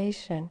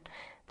exploration.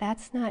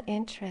 That's not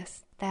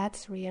interest.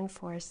 That's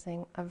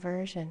reinforcing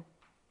aversion.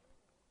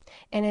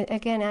 And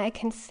again, I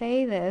can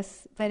say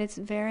this, but it's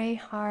very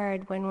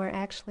hard when we're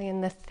actually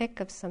in the thick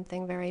of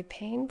something very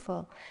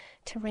painful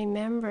to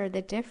remember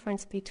the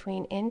difference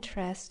between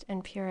interest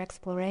and pure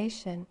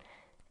exploration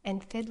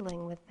and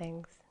fiddling with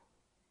things,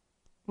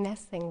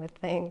 messing with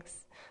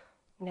things,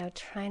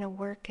 trying to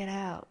work it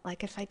out.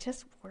 Like if I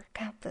just work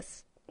out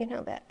this,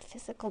 that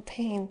physical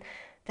pain,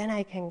 then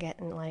I can get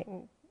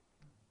enlightened.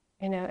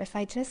 If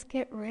I just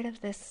get rid of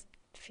this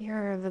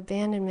fear of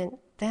abandonment,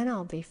 then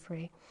I'll be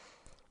free.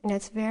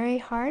 It's very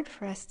hard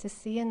for us to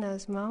see in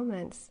those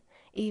moments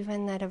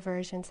even that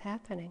aversion's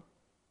happening.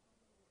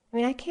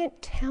 I can't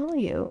tell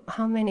you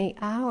how many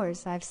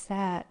hours I've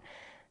sat,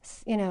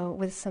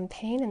 with some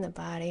pain in the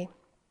body,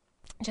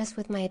 just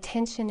with my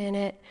attention in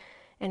it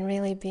and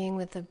really being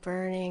with the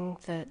burning,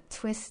 the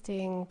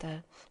twisting,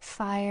 the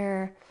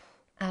fire,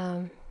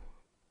 and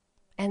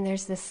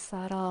there's this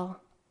subtle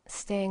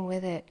staying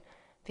with it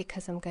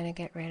because I'm going to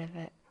get rid of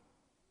it.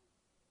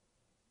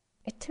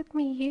 It took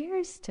me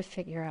years to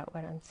figure out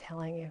what I'm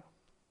telling you.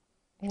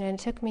 It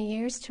took me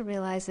years to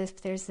realize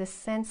if there's this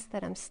sense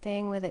that I'm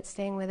staying with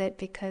it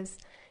because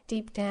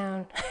deep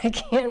down I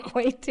can't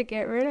wait to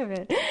get rid of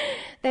it,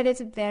 that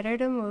it's better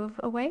to move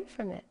away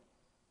from it.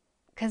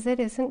 Because it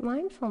isn't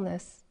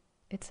mindfulness,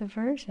 it's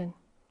aversion.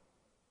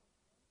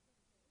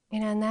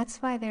 And that's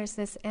why there's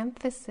this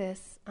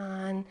emphasis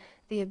on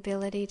the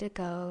ability to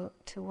go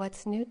to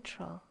what's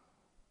neutral,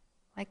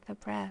 like the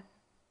breath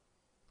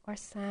or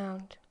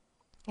sound.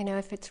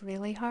 If it's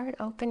really hard,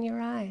 open your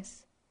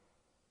eyes.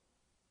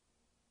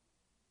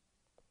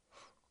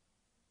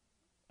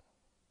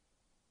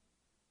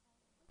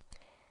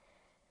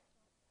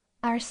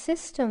 Our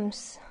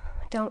systems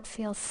don't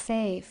feel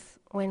safe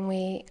when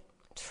we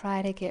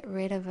try to get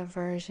rid of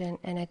aversion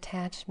and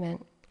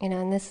attachment.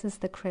 And this is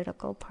the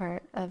critical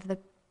part of the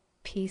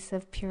piece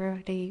of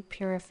purity,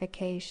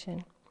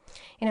 purification.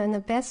 And the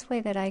best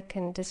way that I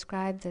can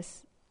describe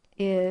this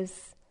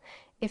is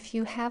if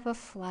you have a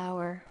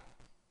flower,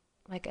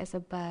 like as a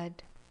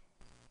bud,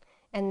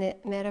 and the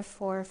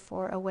metaphor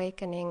for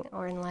awakening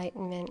or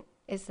enlightenment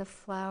is the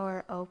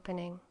flower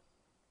opening.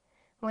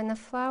 When the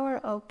flower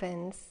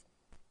opens,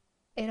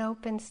 it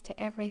opens to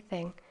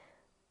everything.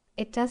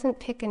 It doesn't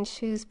pick and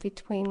choose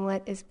between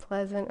what is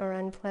pleasant or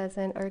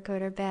unpleasant or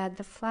good or bad.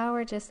 The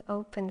flower just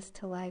opens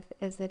to life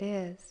as it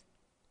is.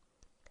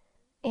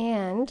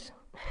 And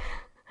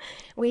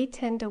we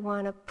tend to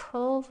want to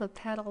pull the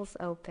petals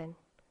open.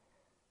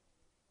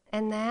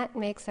 And that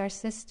makes our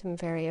system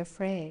very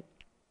afraid.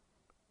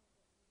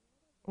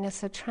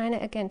 So trying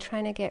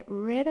to get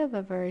rid of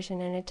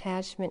aversion and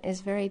attachment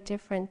is very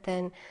different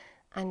than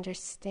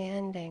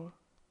understanding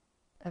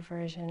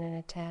aversion and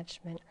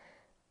attachment,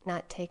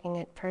 not taking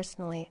it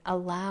personally,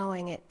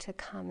 allowing it to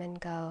come and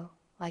go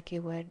like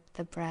you would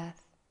the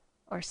breath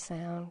or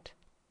sound,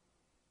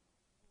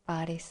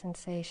 body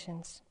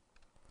sensations.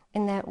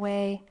 In that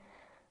way,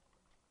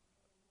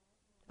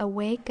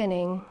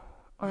 awakening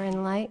or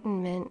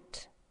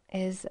enlightenment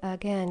is,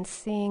 again,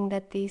 seeing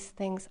that these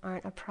things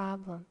aren't a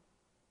problem.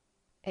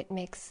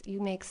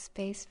 You make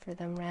space for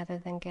them rather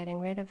than getting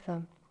rid of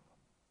them.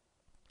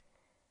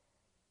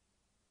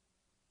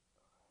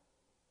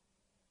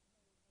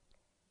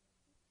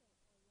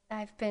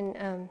 I've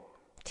been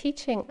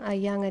teaching a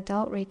young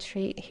adult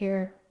retreat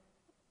here,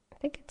 I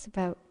think it's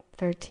about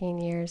 13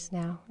 years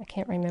now. I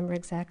can't remember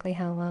exactly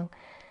how long.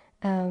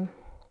 And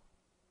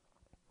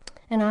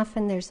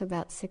often there's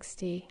about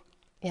 60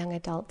 young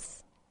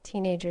adults,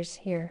 teenagers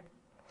here.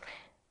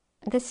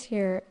 This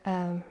year,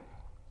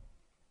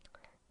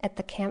 at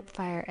the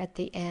campfire at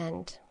the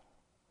end,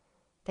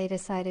 they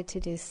decided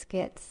to do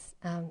skits,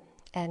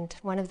 and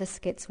one of the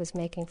skits was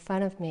making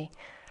fun of me.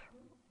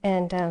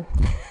 And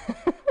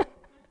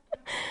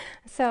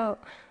so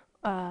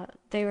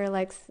they were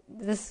like,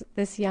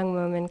 this young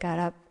woman got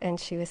up and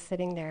she was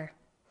sitting there,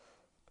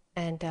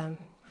 and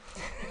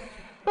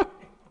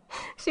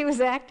she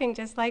was acting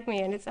just like me,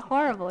 and it's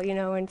horrible,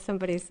 when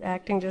somebody's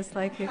acting just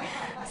like you.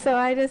 So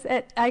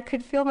I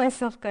could feel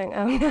myself going,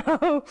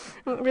 oh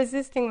no,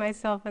 resisting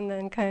myself, and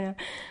then kind of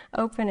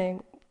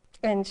opening.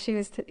 And she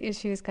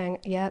was going,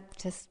 yep,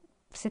 just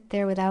sit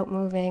there without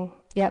moving.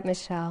 Yep,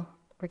 Michele,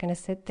 we're going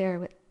to sit there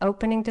with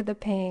opening the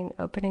pain.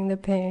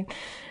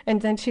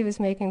 And then she was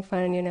making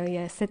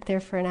fun, sit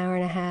there for an hour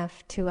and a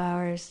half, 2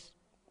 hours,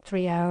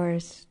 3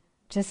 hours.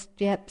 Just,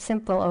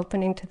 simple,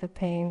 opening to the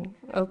pain.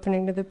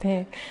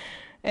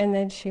 And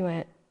then she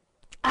went,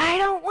 I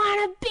don't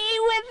want to be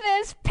with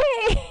this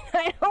pain.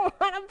 I don't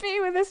want to be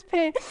with this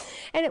pain.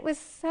 And it was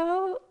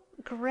so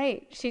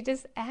great. She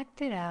just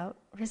acted out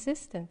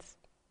resistance.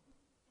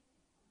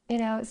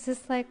 It's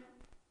just like,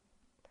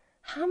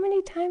 how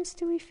many times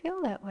do we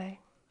feel that way?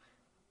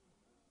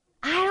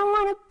 I don't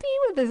want to be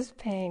with this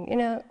pain.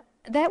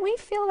 That we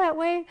feel that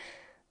way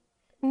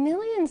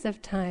millions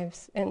of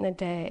times in the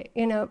day,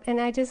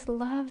 and I just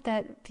love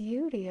that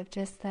beauty of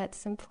just that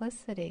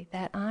simplicity,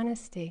 that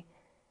honesty.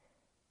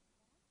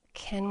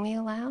 Can we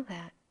allow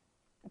that?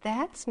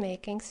 That's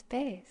making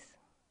space.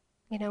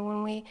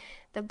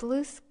 The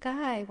blue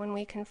sky, when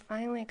we can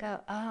finally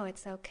go, oh,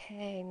 it's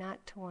okay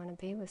not to want to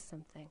be with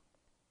something.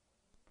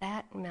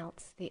 That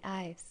melts the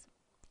ice.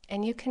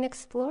 And you can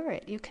explore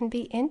it. You can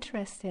be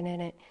interested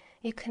in it.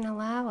 You can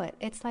allow it.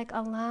 It's like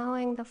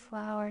allowing the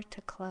flower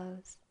to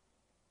close,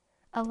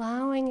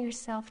 allowing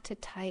yourself to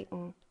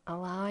tighten,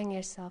 allowing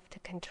yourself to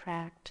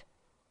contract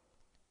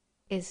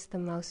is the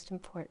most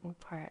important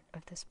part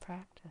of this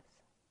practice.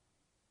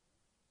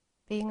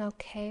 Being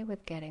okay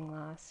with getting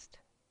lost.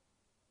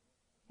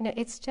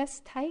 It's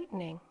just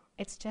tightening.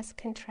 It's just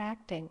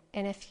contracting.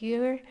 And if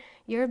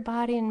your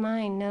body and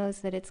mind knows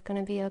that it's going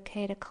to be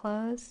okay to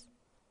close,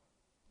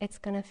 it's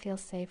going to feel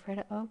safer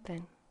to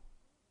open.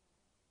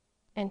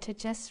 And to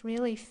just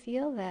really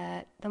feel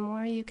that, the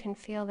more you can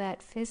feel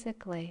that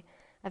physically,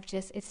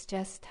 it's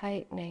just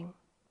tightening.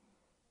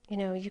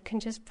 You can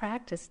just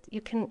practice.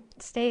 You can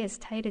stay as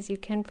tight as you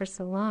can for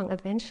so long.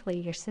 Eventually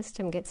your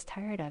system gets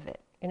tired of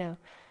it.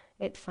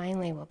 It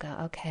finally will go,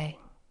 okay,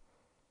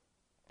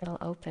 it'll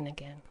open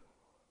again.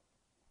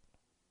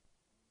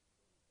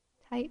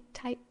 Tight,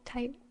 tight,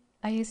 tight.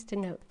 I used to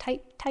know,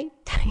 tight, tight,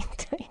 tight,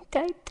 tight,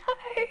 tight,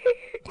 tight.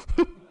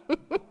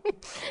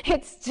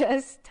 It's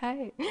just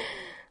tight.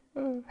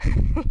 I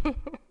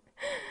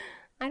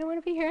don't want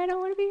to be here, I don't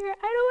want to be here,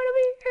 I don't want to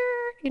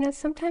be here.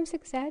 Sometimes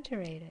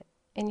exaggerate it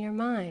in your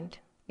mind.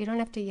 You don't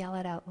have to yell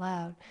it out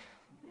loud.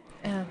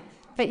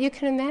 But you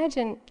can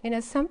imagine,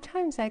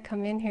 sometimes I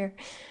come in here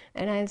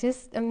and I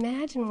just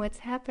imagine what's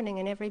happening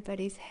in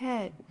everybody's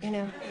head,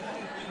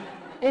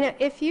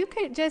 if you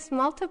could just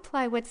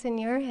multiply what's in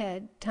your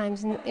head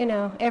times,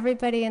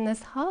 everybody in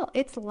this hall,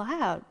 it's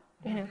loud,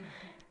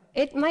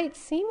 It might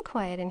seem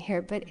quiet in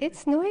here, but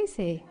it's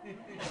noisy.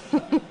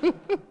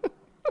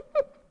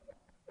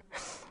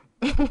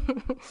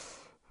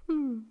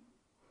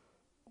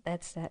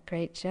 That's that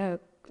great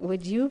joke.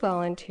 Would you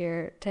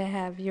volunteer to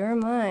have your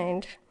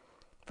mind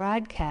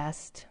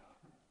broadcast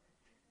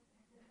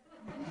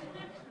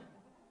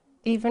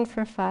even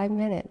for 5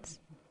 minutes?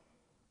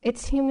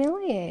 It's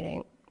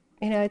humiliating.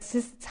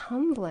 It's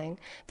humbling.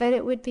 But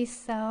it would be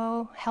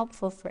so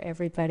helpful for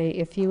everybody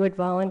if you would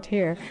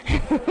volunteer.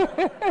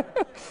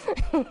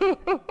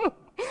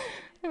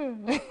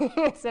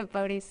 It's a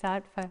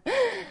bodhisattva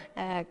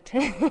act.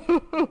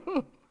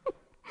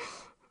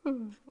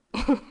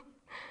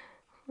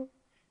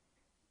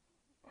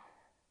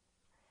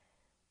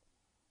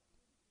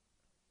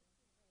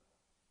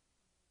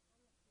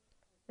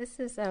 This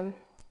is,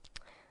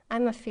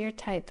 I'm a fear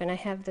type, and I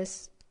have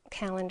this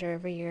calendar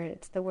every year.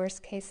 It's the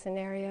worst case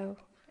scenario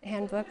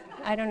handbook.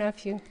 I don't know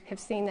if you have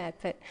seen that,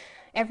 but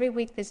every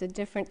week there's a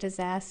different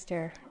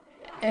disaster.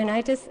 And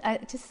it's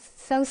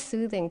just so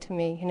soothing to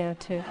me,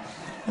 to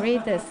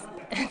read this.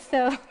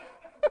 So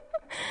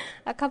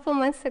a couple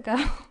months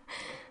ago,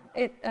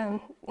 it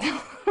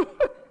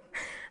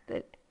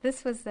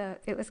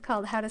was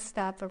called How to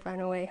Stop a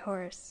Runaway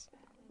Horse.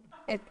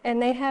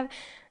 And they have,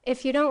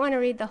 if you don't want to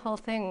read the whole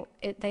thing,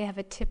 they have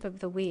a tip of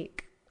the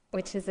week,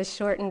 which is a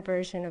shortened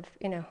version of,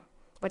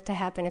 what to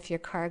happen if your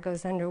car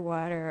goes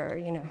underwater, or,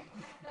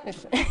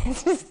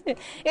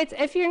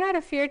 if you're not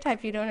a fear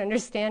type, you don't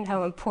understand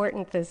how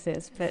important this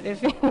is. But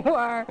if you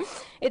are,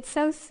 it's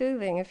so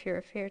soothing if you're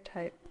a fear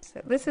type.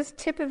 So this is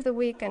tip of the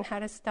week on how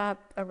to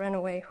stop a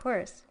runaway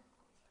horse.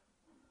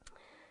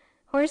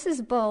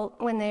 Horses bolt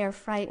when they are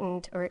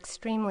frightened or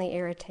extremely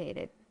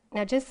irritated.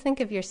 Now just think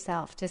of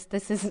yourself.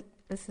 This is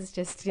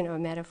just, a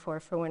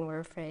metaphor for when we're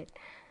afraid.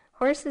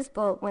 Horses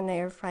bolt when they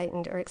are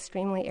frightened or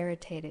extremely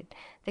irritated.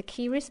 The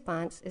key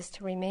response is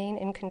to remain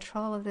in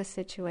control of the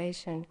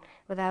situation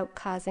without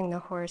causing the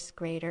horse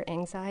greater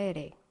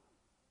anxiety.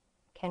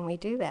 Can we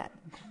do that?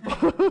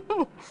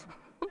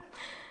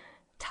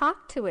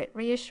 Talk to it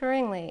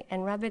reassuringly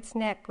and rub its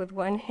neck with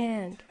one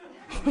hand.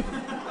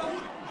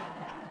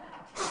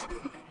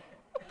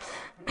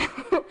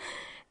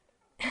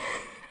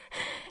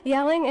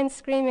 Yelling and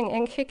screaming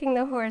and kicking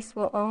the horse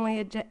will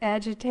only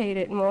agitate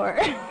it more.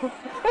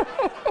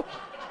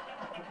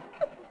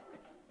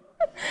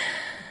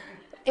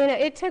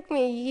 It took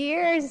me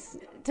years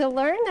to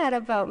learn that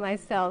about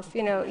myself.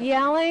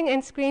 Yelling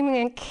and screaming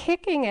and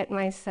kicking at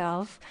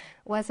myself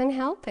wasn't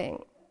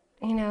helping.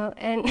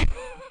 And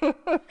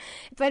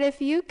but if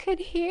you could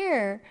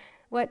hear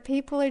what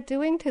people are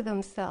doing to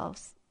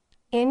themselves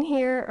in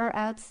here or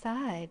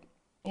outside,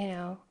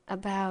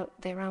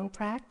 about their own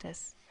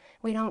practice,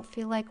 we don't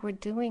feel like we're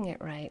doing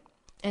it right.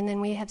 And then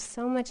we have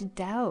so much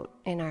doubt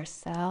in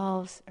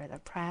ourselves or the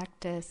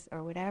practice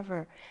or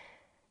whatever,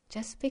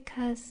 just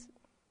because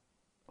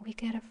we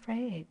get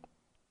afraid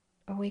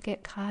or we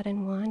get caught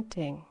in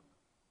wanting.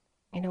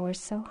 We're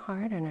so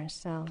hard on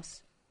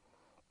ourselves.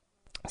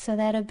 So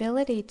that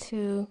ability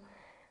to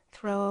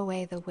throw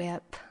away the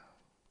whip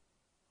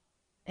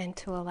and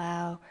to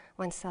allow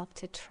oneself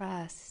to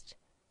trust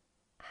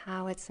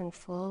how it's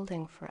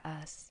unfolding for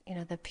us,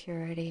 the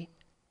purity,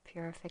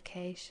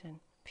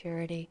 purification,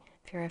 purity,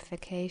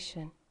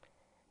 purification,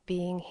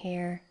 being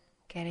here,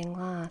 getting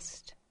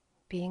lost,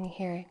 being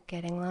here,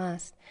 getting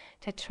lost,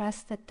 to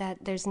trust that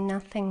there's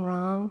nothing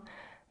wrong,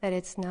 that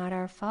it's not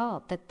our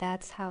fault,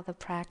 that's how the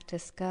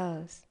practice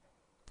goes.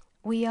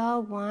 We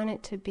all want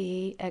it to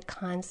be a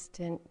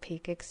constant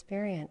peak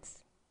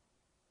experience.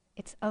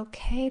 It's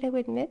okay to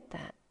admit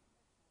that.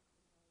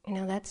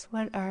 That's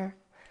what our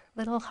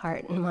little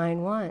heart and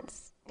mind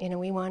wants.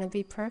 We want to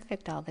be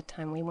perfect all the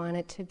time. We want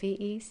it to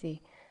be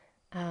easy.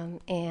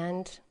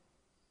 And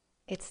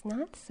it's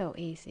not so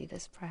easy,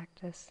 this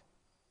practice.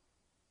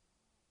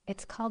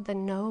 It's called the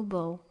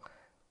noble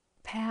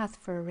path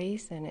for a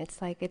reason.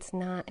 It's like it's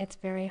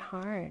very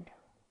hard.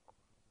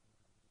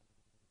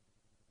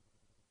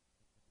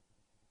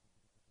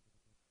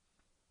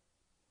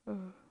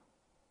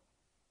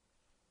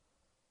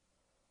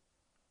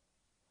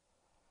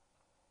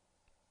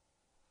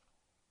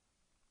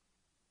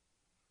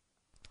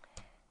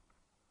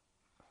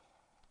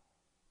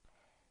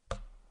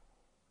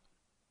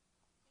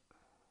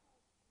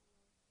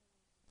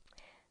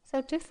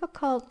 So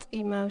difficult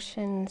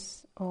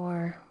emotions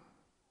or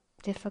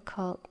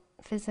difficult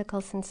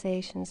physical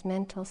sensations,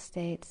 mental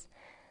states,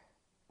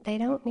 they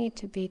don't need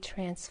to be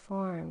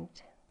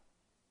transformed.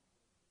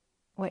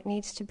 What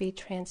needs to be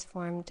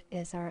transformed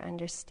is our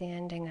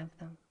understanding of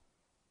them.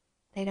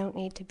 They don't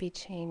need to be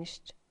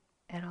changed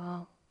at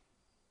all.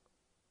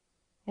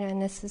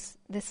 And this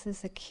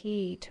is a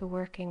key to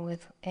working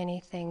with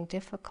anything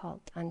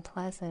difficult,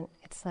 unpleasant.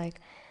 It's like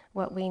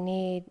what we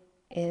need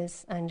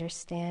is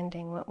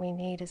understanding. What we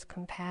need is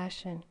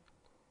compassion.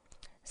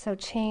 So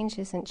change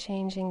isn't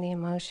changing the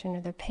emotion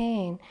or the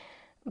pain,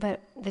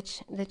 but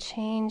the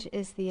change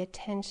is the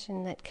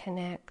attention that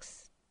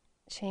connects.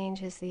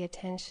 Change is the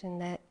attention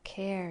that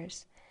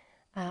cares.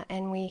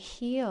 And we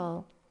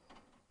heal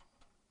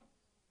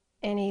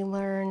any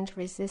learned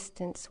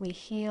resistance. We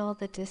heal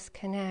the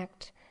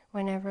disconnect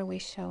whenever we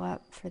show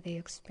up for the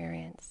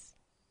experience.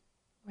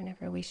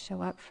 Whenever we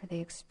show up for the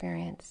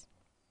experience.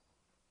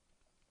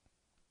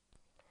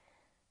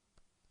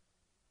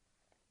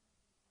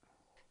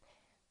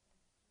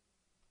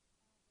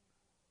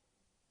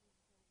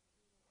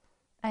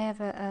 I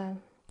have a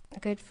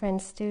good friend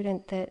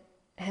student that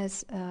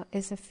is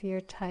a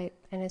fear type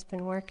and has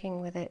been working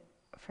with it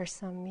for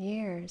some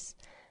years.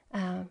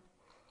 And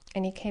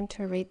he came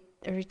to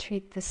a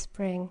retreat this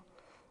spring,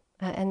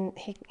 and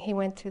he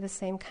went through the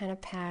same kind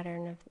of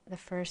pattern of the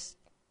first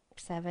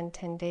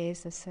 7-10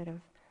 days of sort of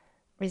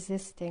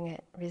resisting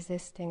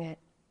it.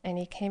 And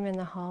he came in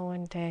the hall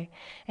one day,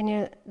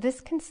 and this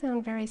can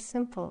sound very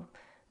simple,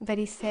 but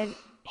he said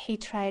he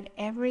tried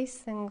every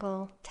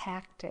single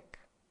tactic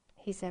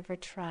he's ever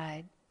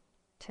tried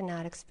to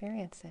not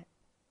experience it.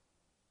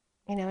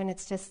 And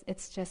it's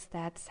just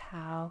that's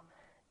how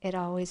it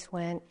always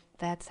went.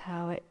 That's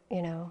how it,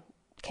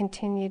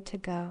 continued to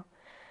go.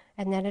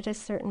 And then at a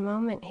certain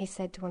moment he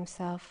said to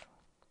himself,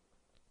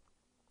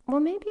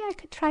 well, maybe I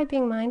could try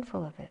being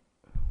mindful of it.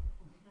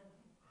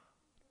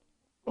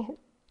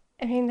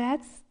 I mean,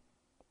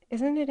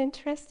 isn't it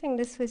interesting?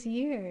 This was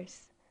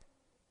years.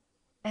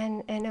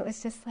 And it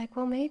was just like,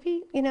 well,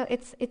 maybe,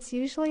 it's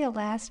usually a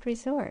last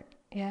resort.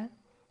 Yeah,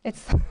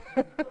 it's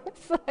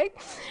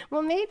like,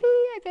 well, maybe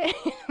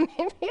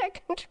I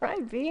can try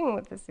being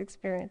with this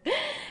experience,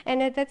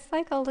 and that's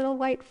like a little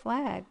white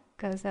flag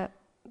goes up.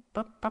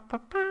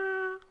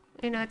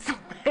 It's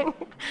like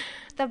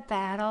the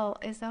battle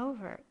is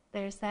over.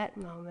 There's that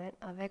moment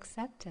of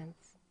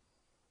acceptance,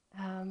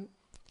 and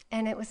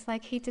it was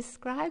like he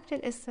described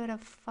it as sort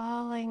of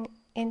falling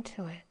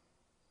into it.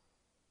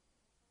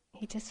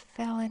 He just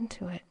fell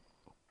into it,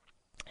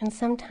 and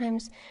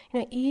sometimes,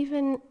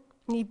 even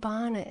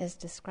Nibbana is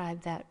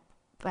described that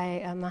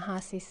by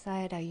Mahasi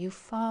Sayadaw. You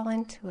fall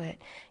into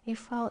it. You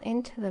fall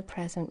into the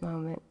present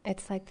moment.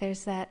 It's like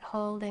there's that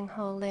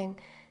holding,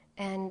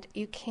 and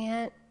you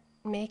can't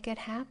make it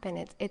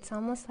happen. It's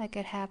almost like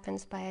it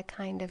happens by a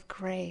kind of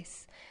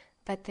grace,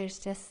 but there's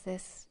just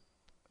this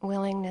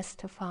willingness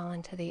to fall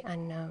into the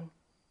unknown.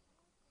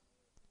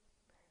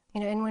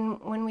 And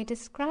when we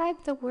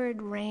describe the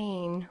word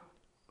rain,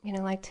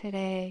 like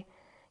today,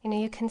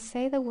 you can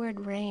say the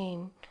word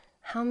rain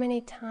how many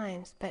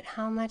times, but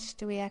how much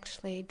do we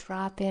actually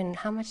drop in?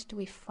 How much do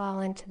we fall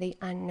into the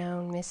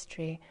unknown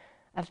mystery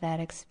of that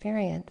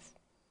experience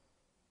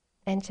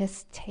and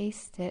just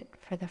taste it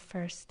for the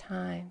first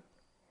time?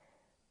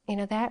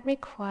 That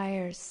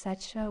requires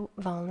such a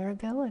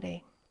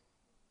vulnerability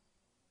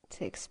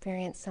to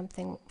experience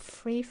something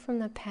free from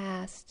the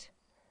past.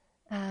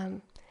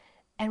 And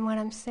what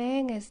I'm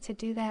saying is to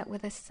do that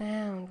with a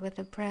sound, with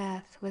a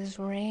breath, with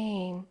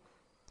rain,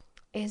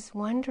 is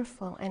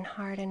wonderful and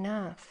hard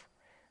enough.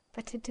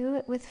 But to do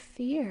it with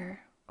fear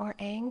or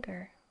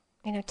anger,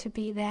 to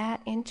be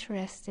that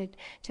interested,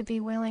 to be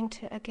willing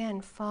to, again,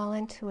 fall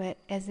into it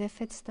as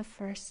if it's the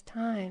first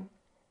time,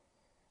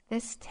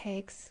 this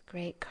takes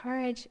great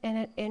courage,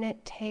 and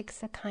it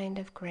takes a kind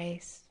of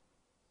grace.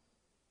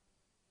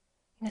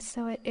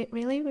 So it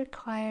really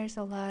requires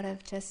a lot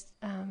of just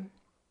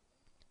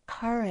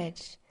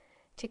courage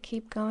to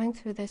keep going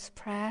through this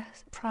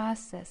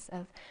process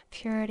of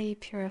purity,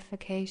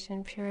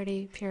 purification,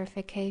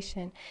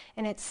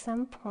 and at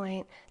some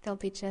point there'll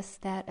be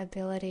just that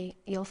ability,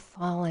 you'll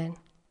fall in.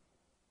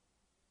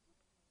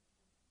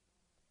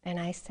 And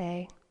I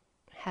say,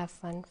 have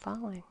fun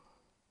falling.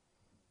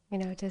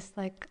 Just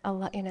like,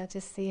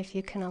 just see if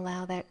you can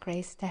allow that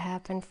grace to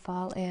happen,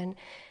 fall in,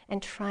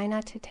 and try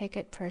not to take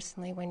it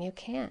personally when you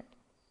can't.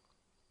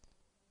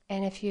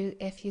 And if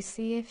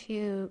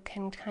you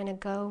can kind of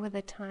go with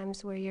the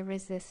times where you're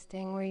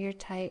resisting, where you're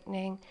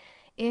tightening,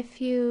 if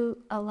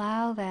you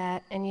allow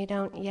that and you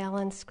don't yell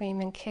and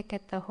scream and kick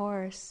at the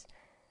horse,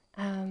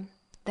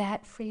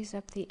 that frees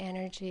up the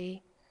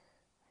energy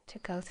to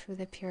go through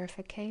the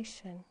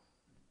purification.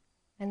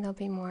 And there'll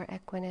be more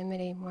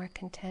equanimity, more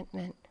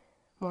contentment,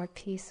 more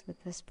peace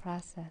with this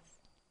process.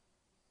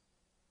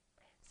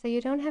 So you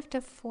don't have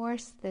to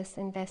force this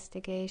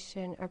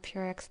investigation or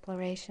pure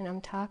exploration I'm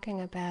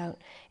talking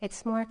about.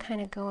 It's more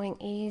kind of going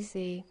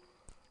easy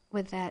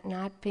with that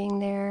not being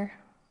there,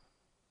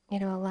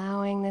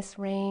 allowing this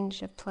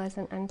range of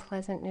pleasant,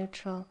 unpleasant,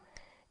 neutral.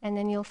 And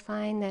then you'll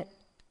find that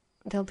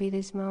there'll be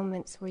these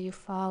moments where you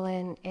fall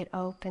in, it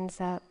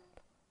opens up,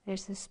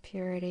 there's this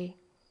purity.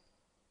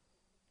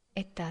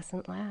 It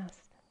doesn't last.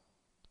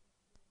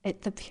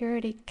 The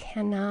purity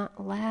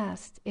cannot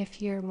last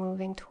if you're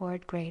moving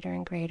toward greater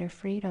and greater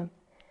freedom.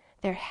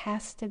 There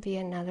has to be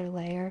another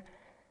layer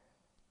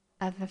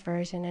of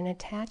aversion and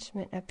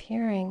attachment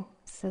appearing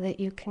so that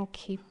you can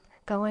keep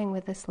going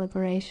with this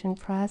liberation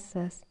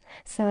process.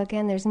 So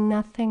again, there's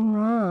nothing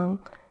wrong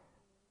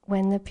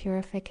when the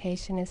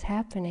purification is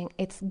happening.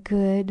 It's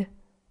good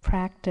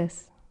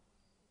practice.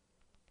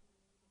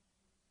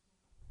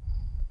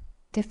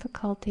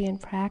 Difficulty in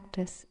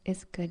practice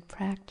is good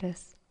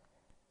practice.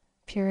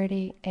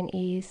 Purity and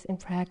ease in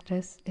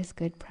practice is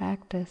good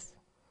practice.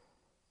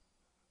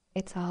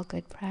 It's all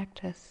good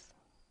practice.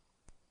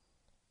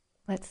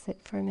 Let's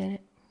sit for a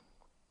minute.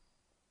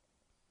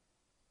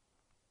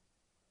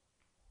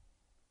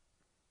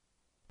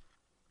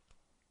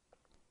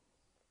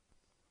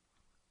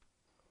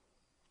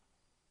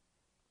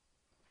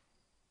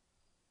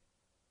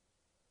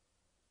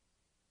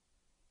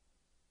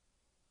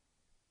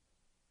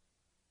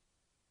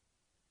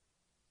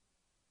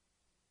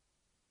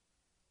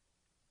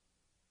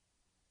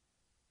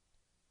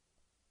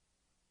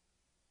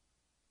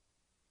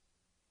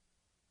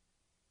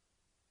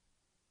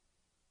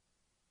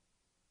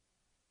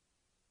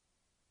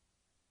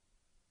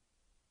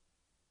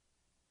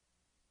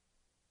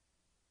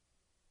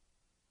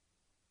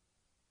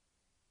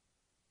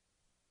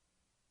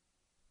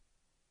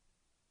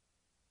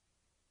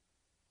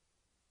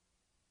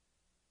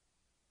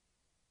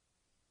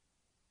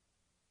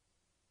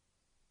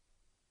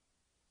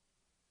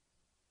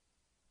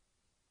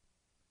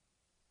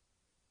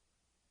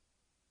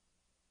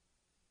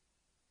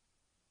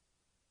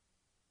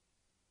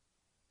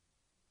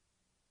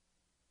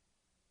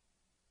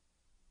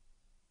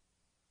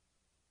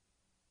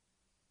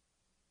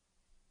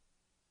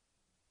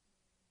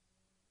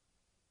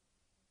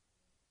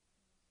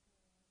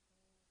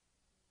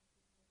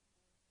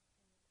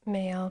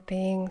 May all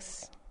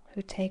beings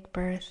who take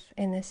birth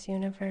in this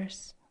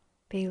universe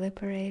be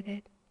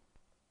liberated.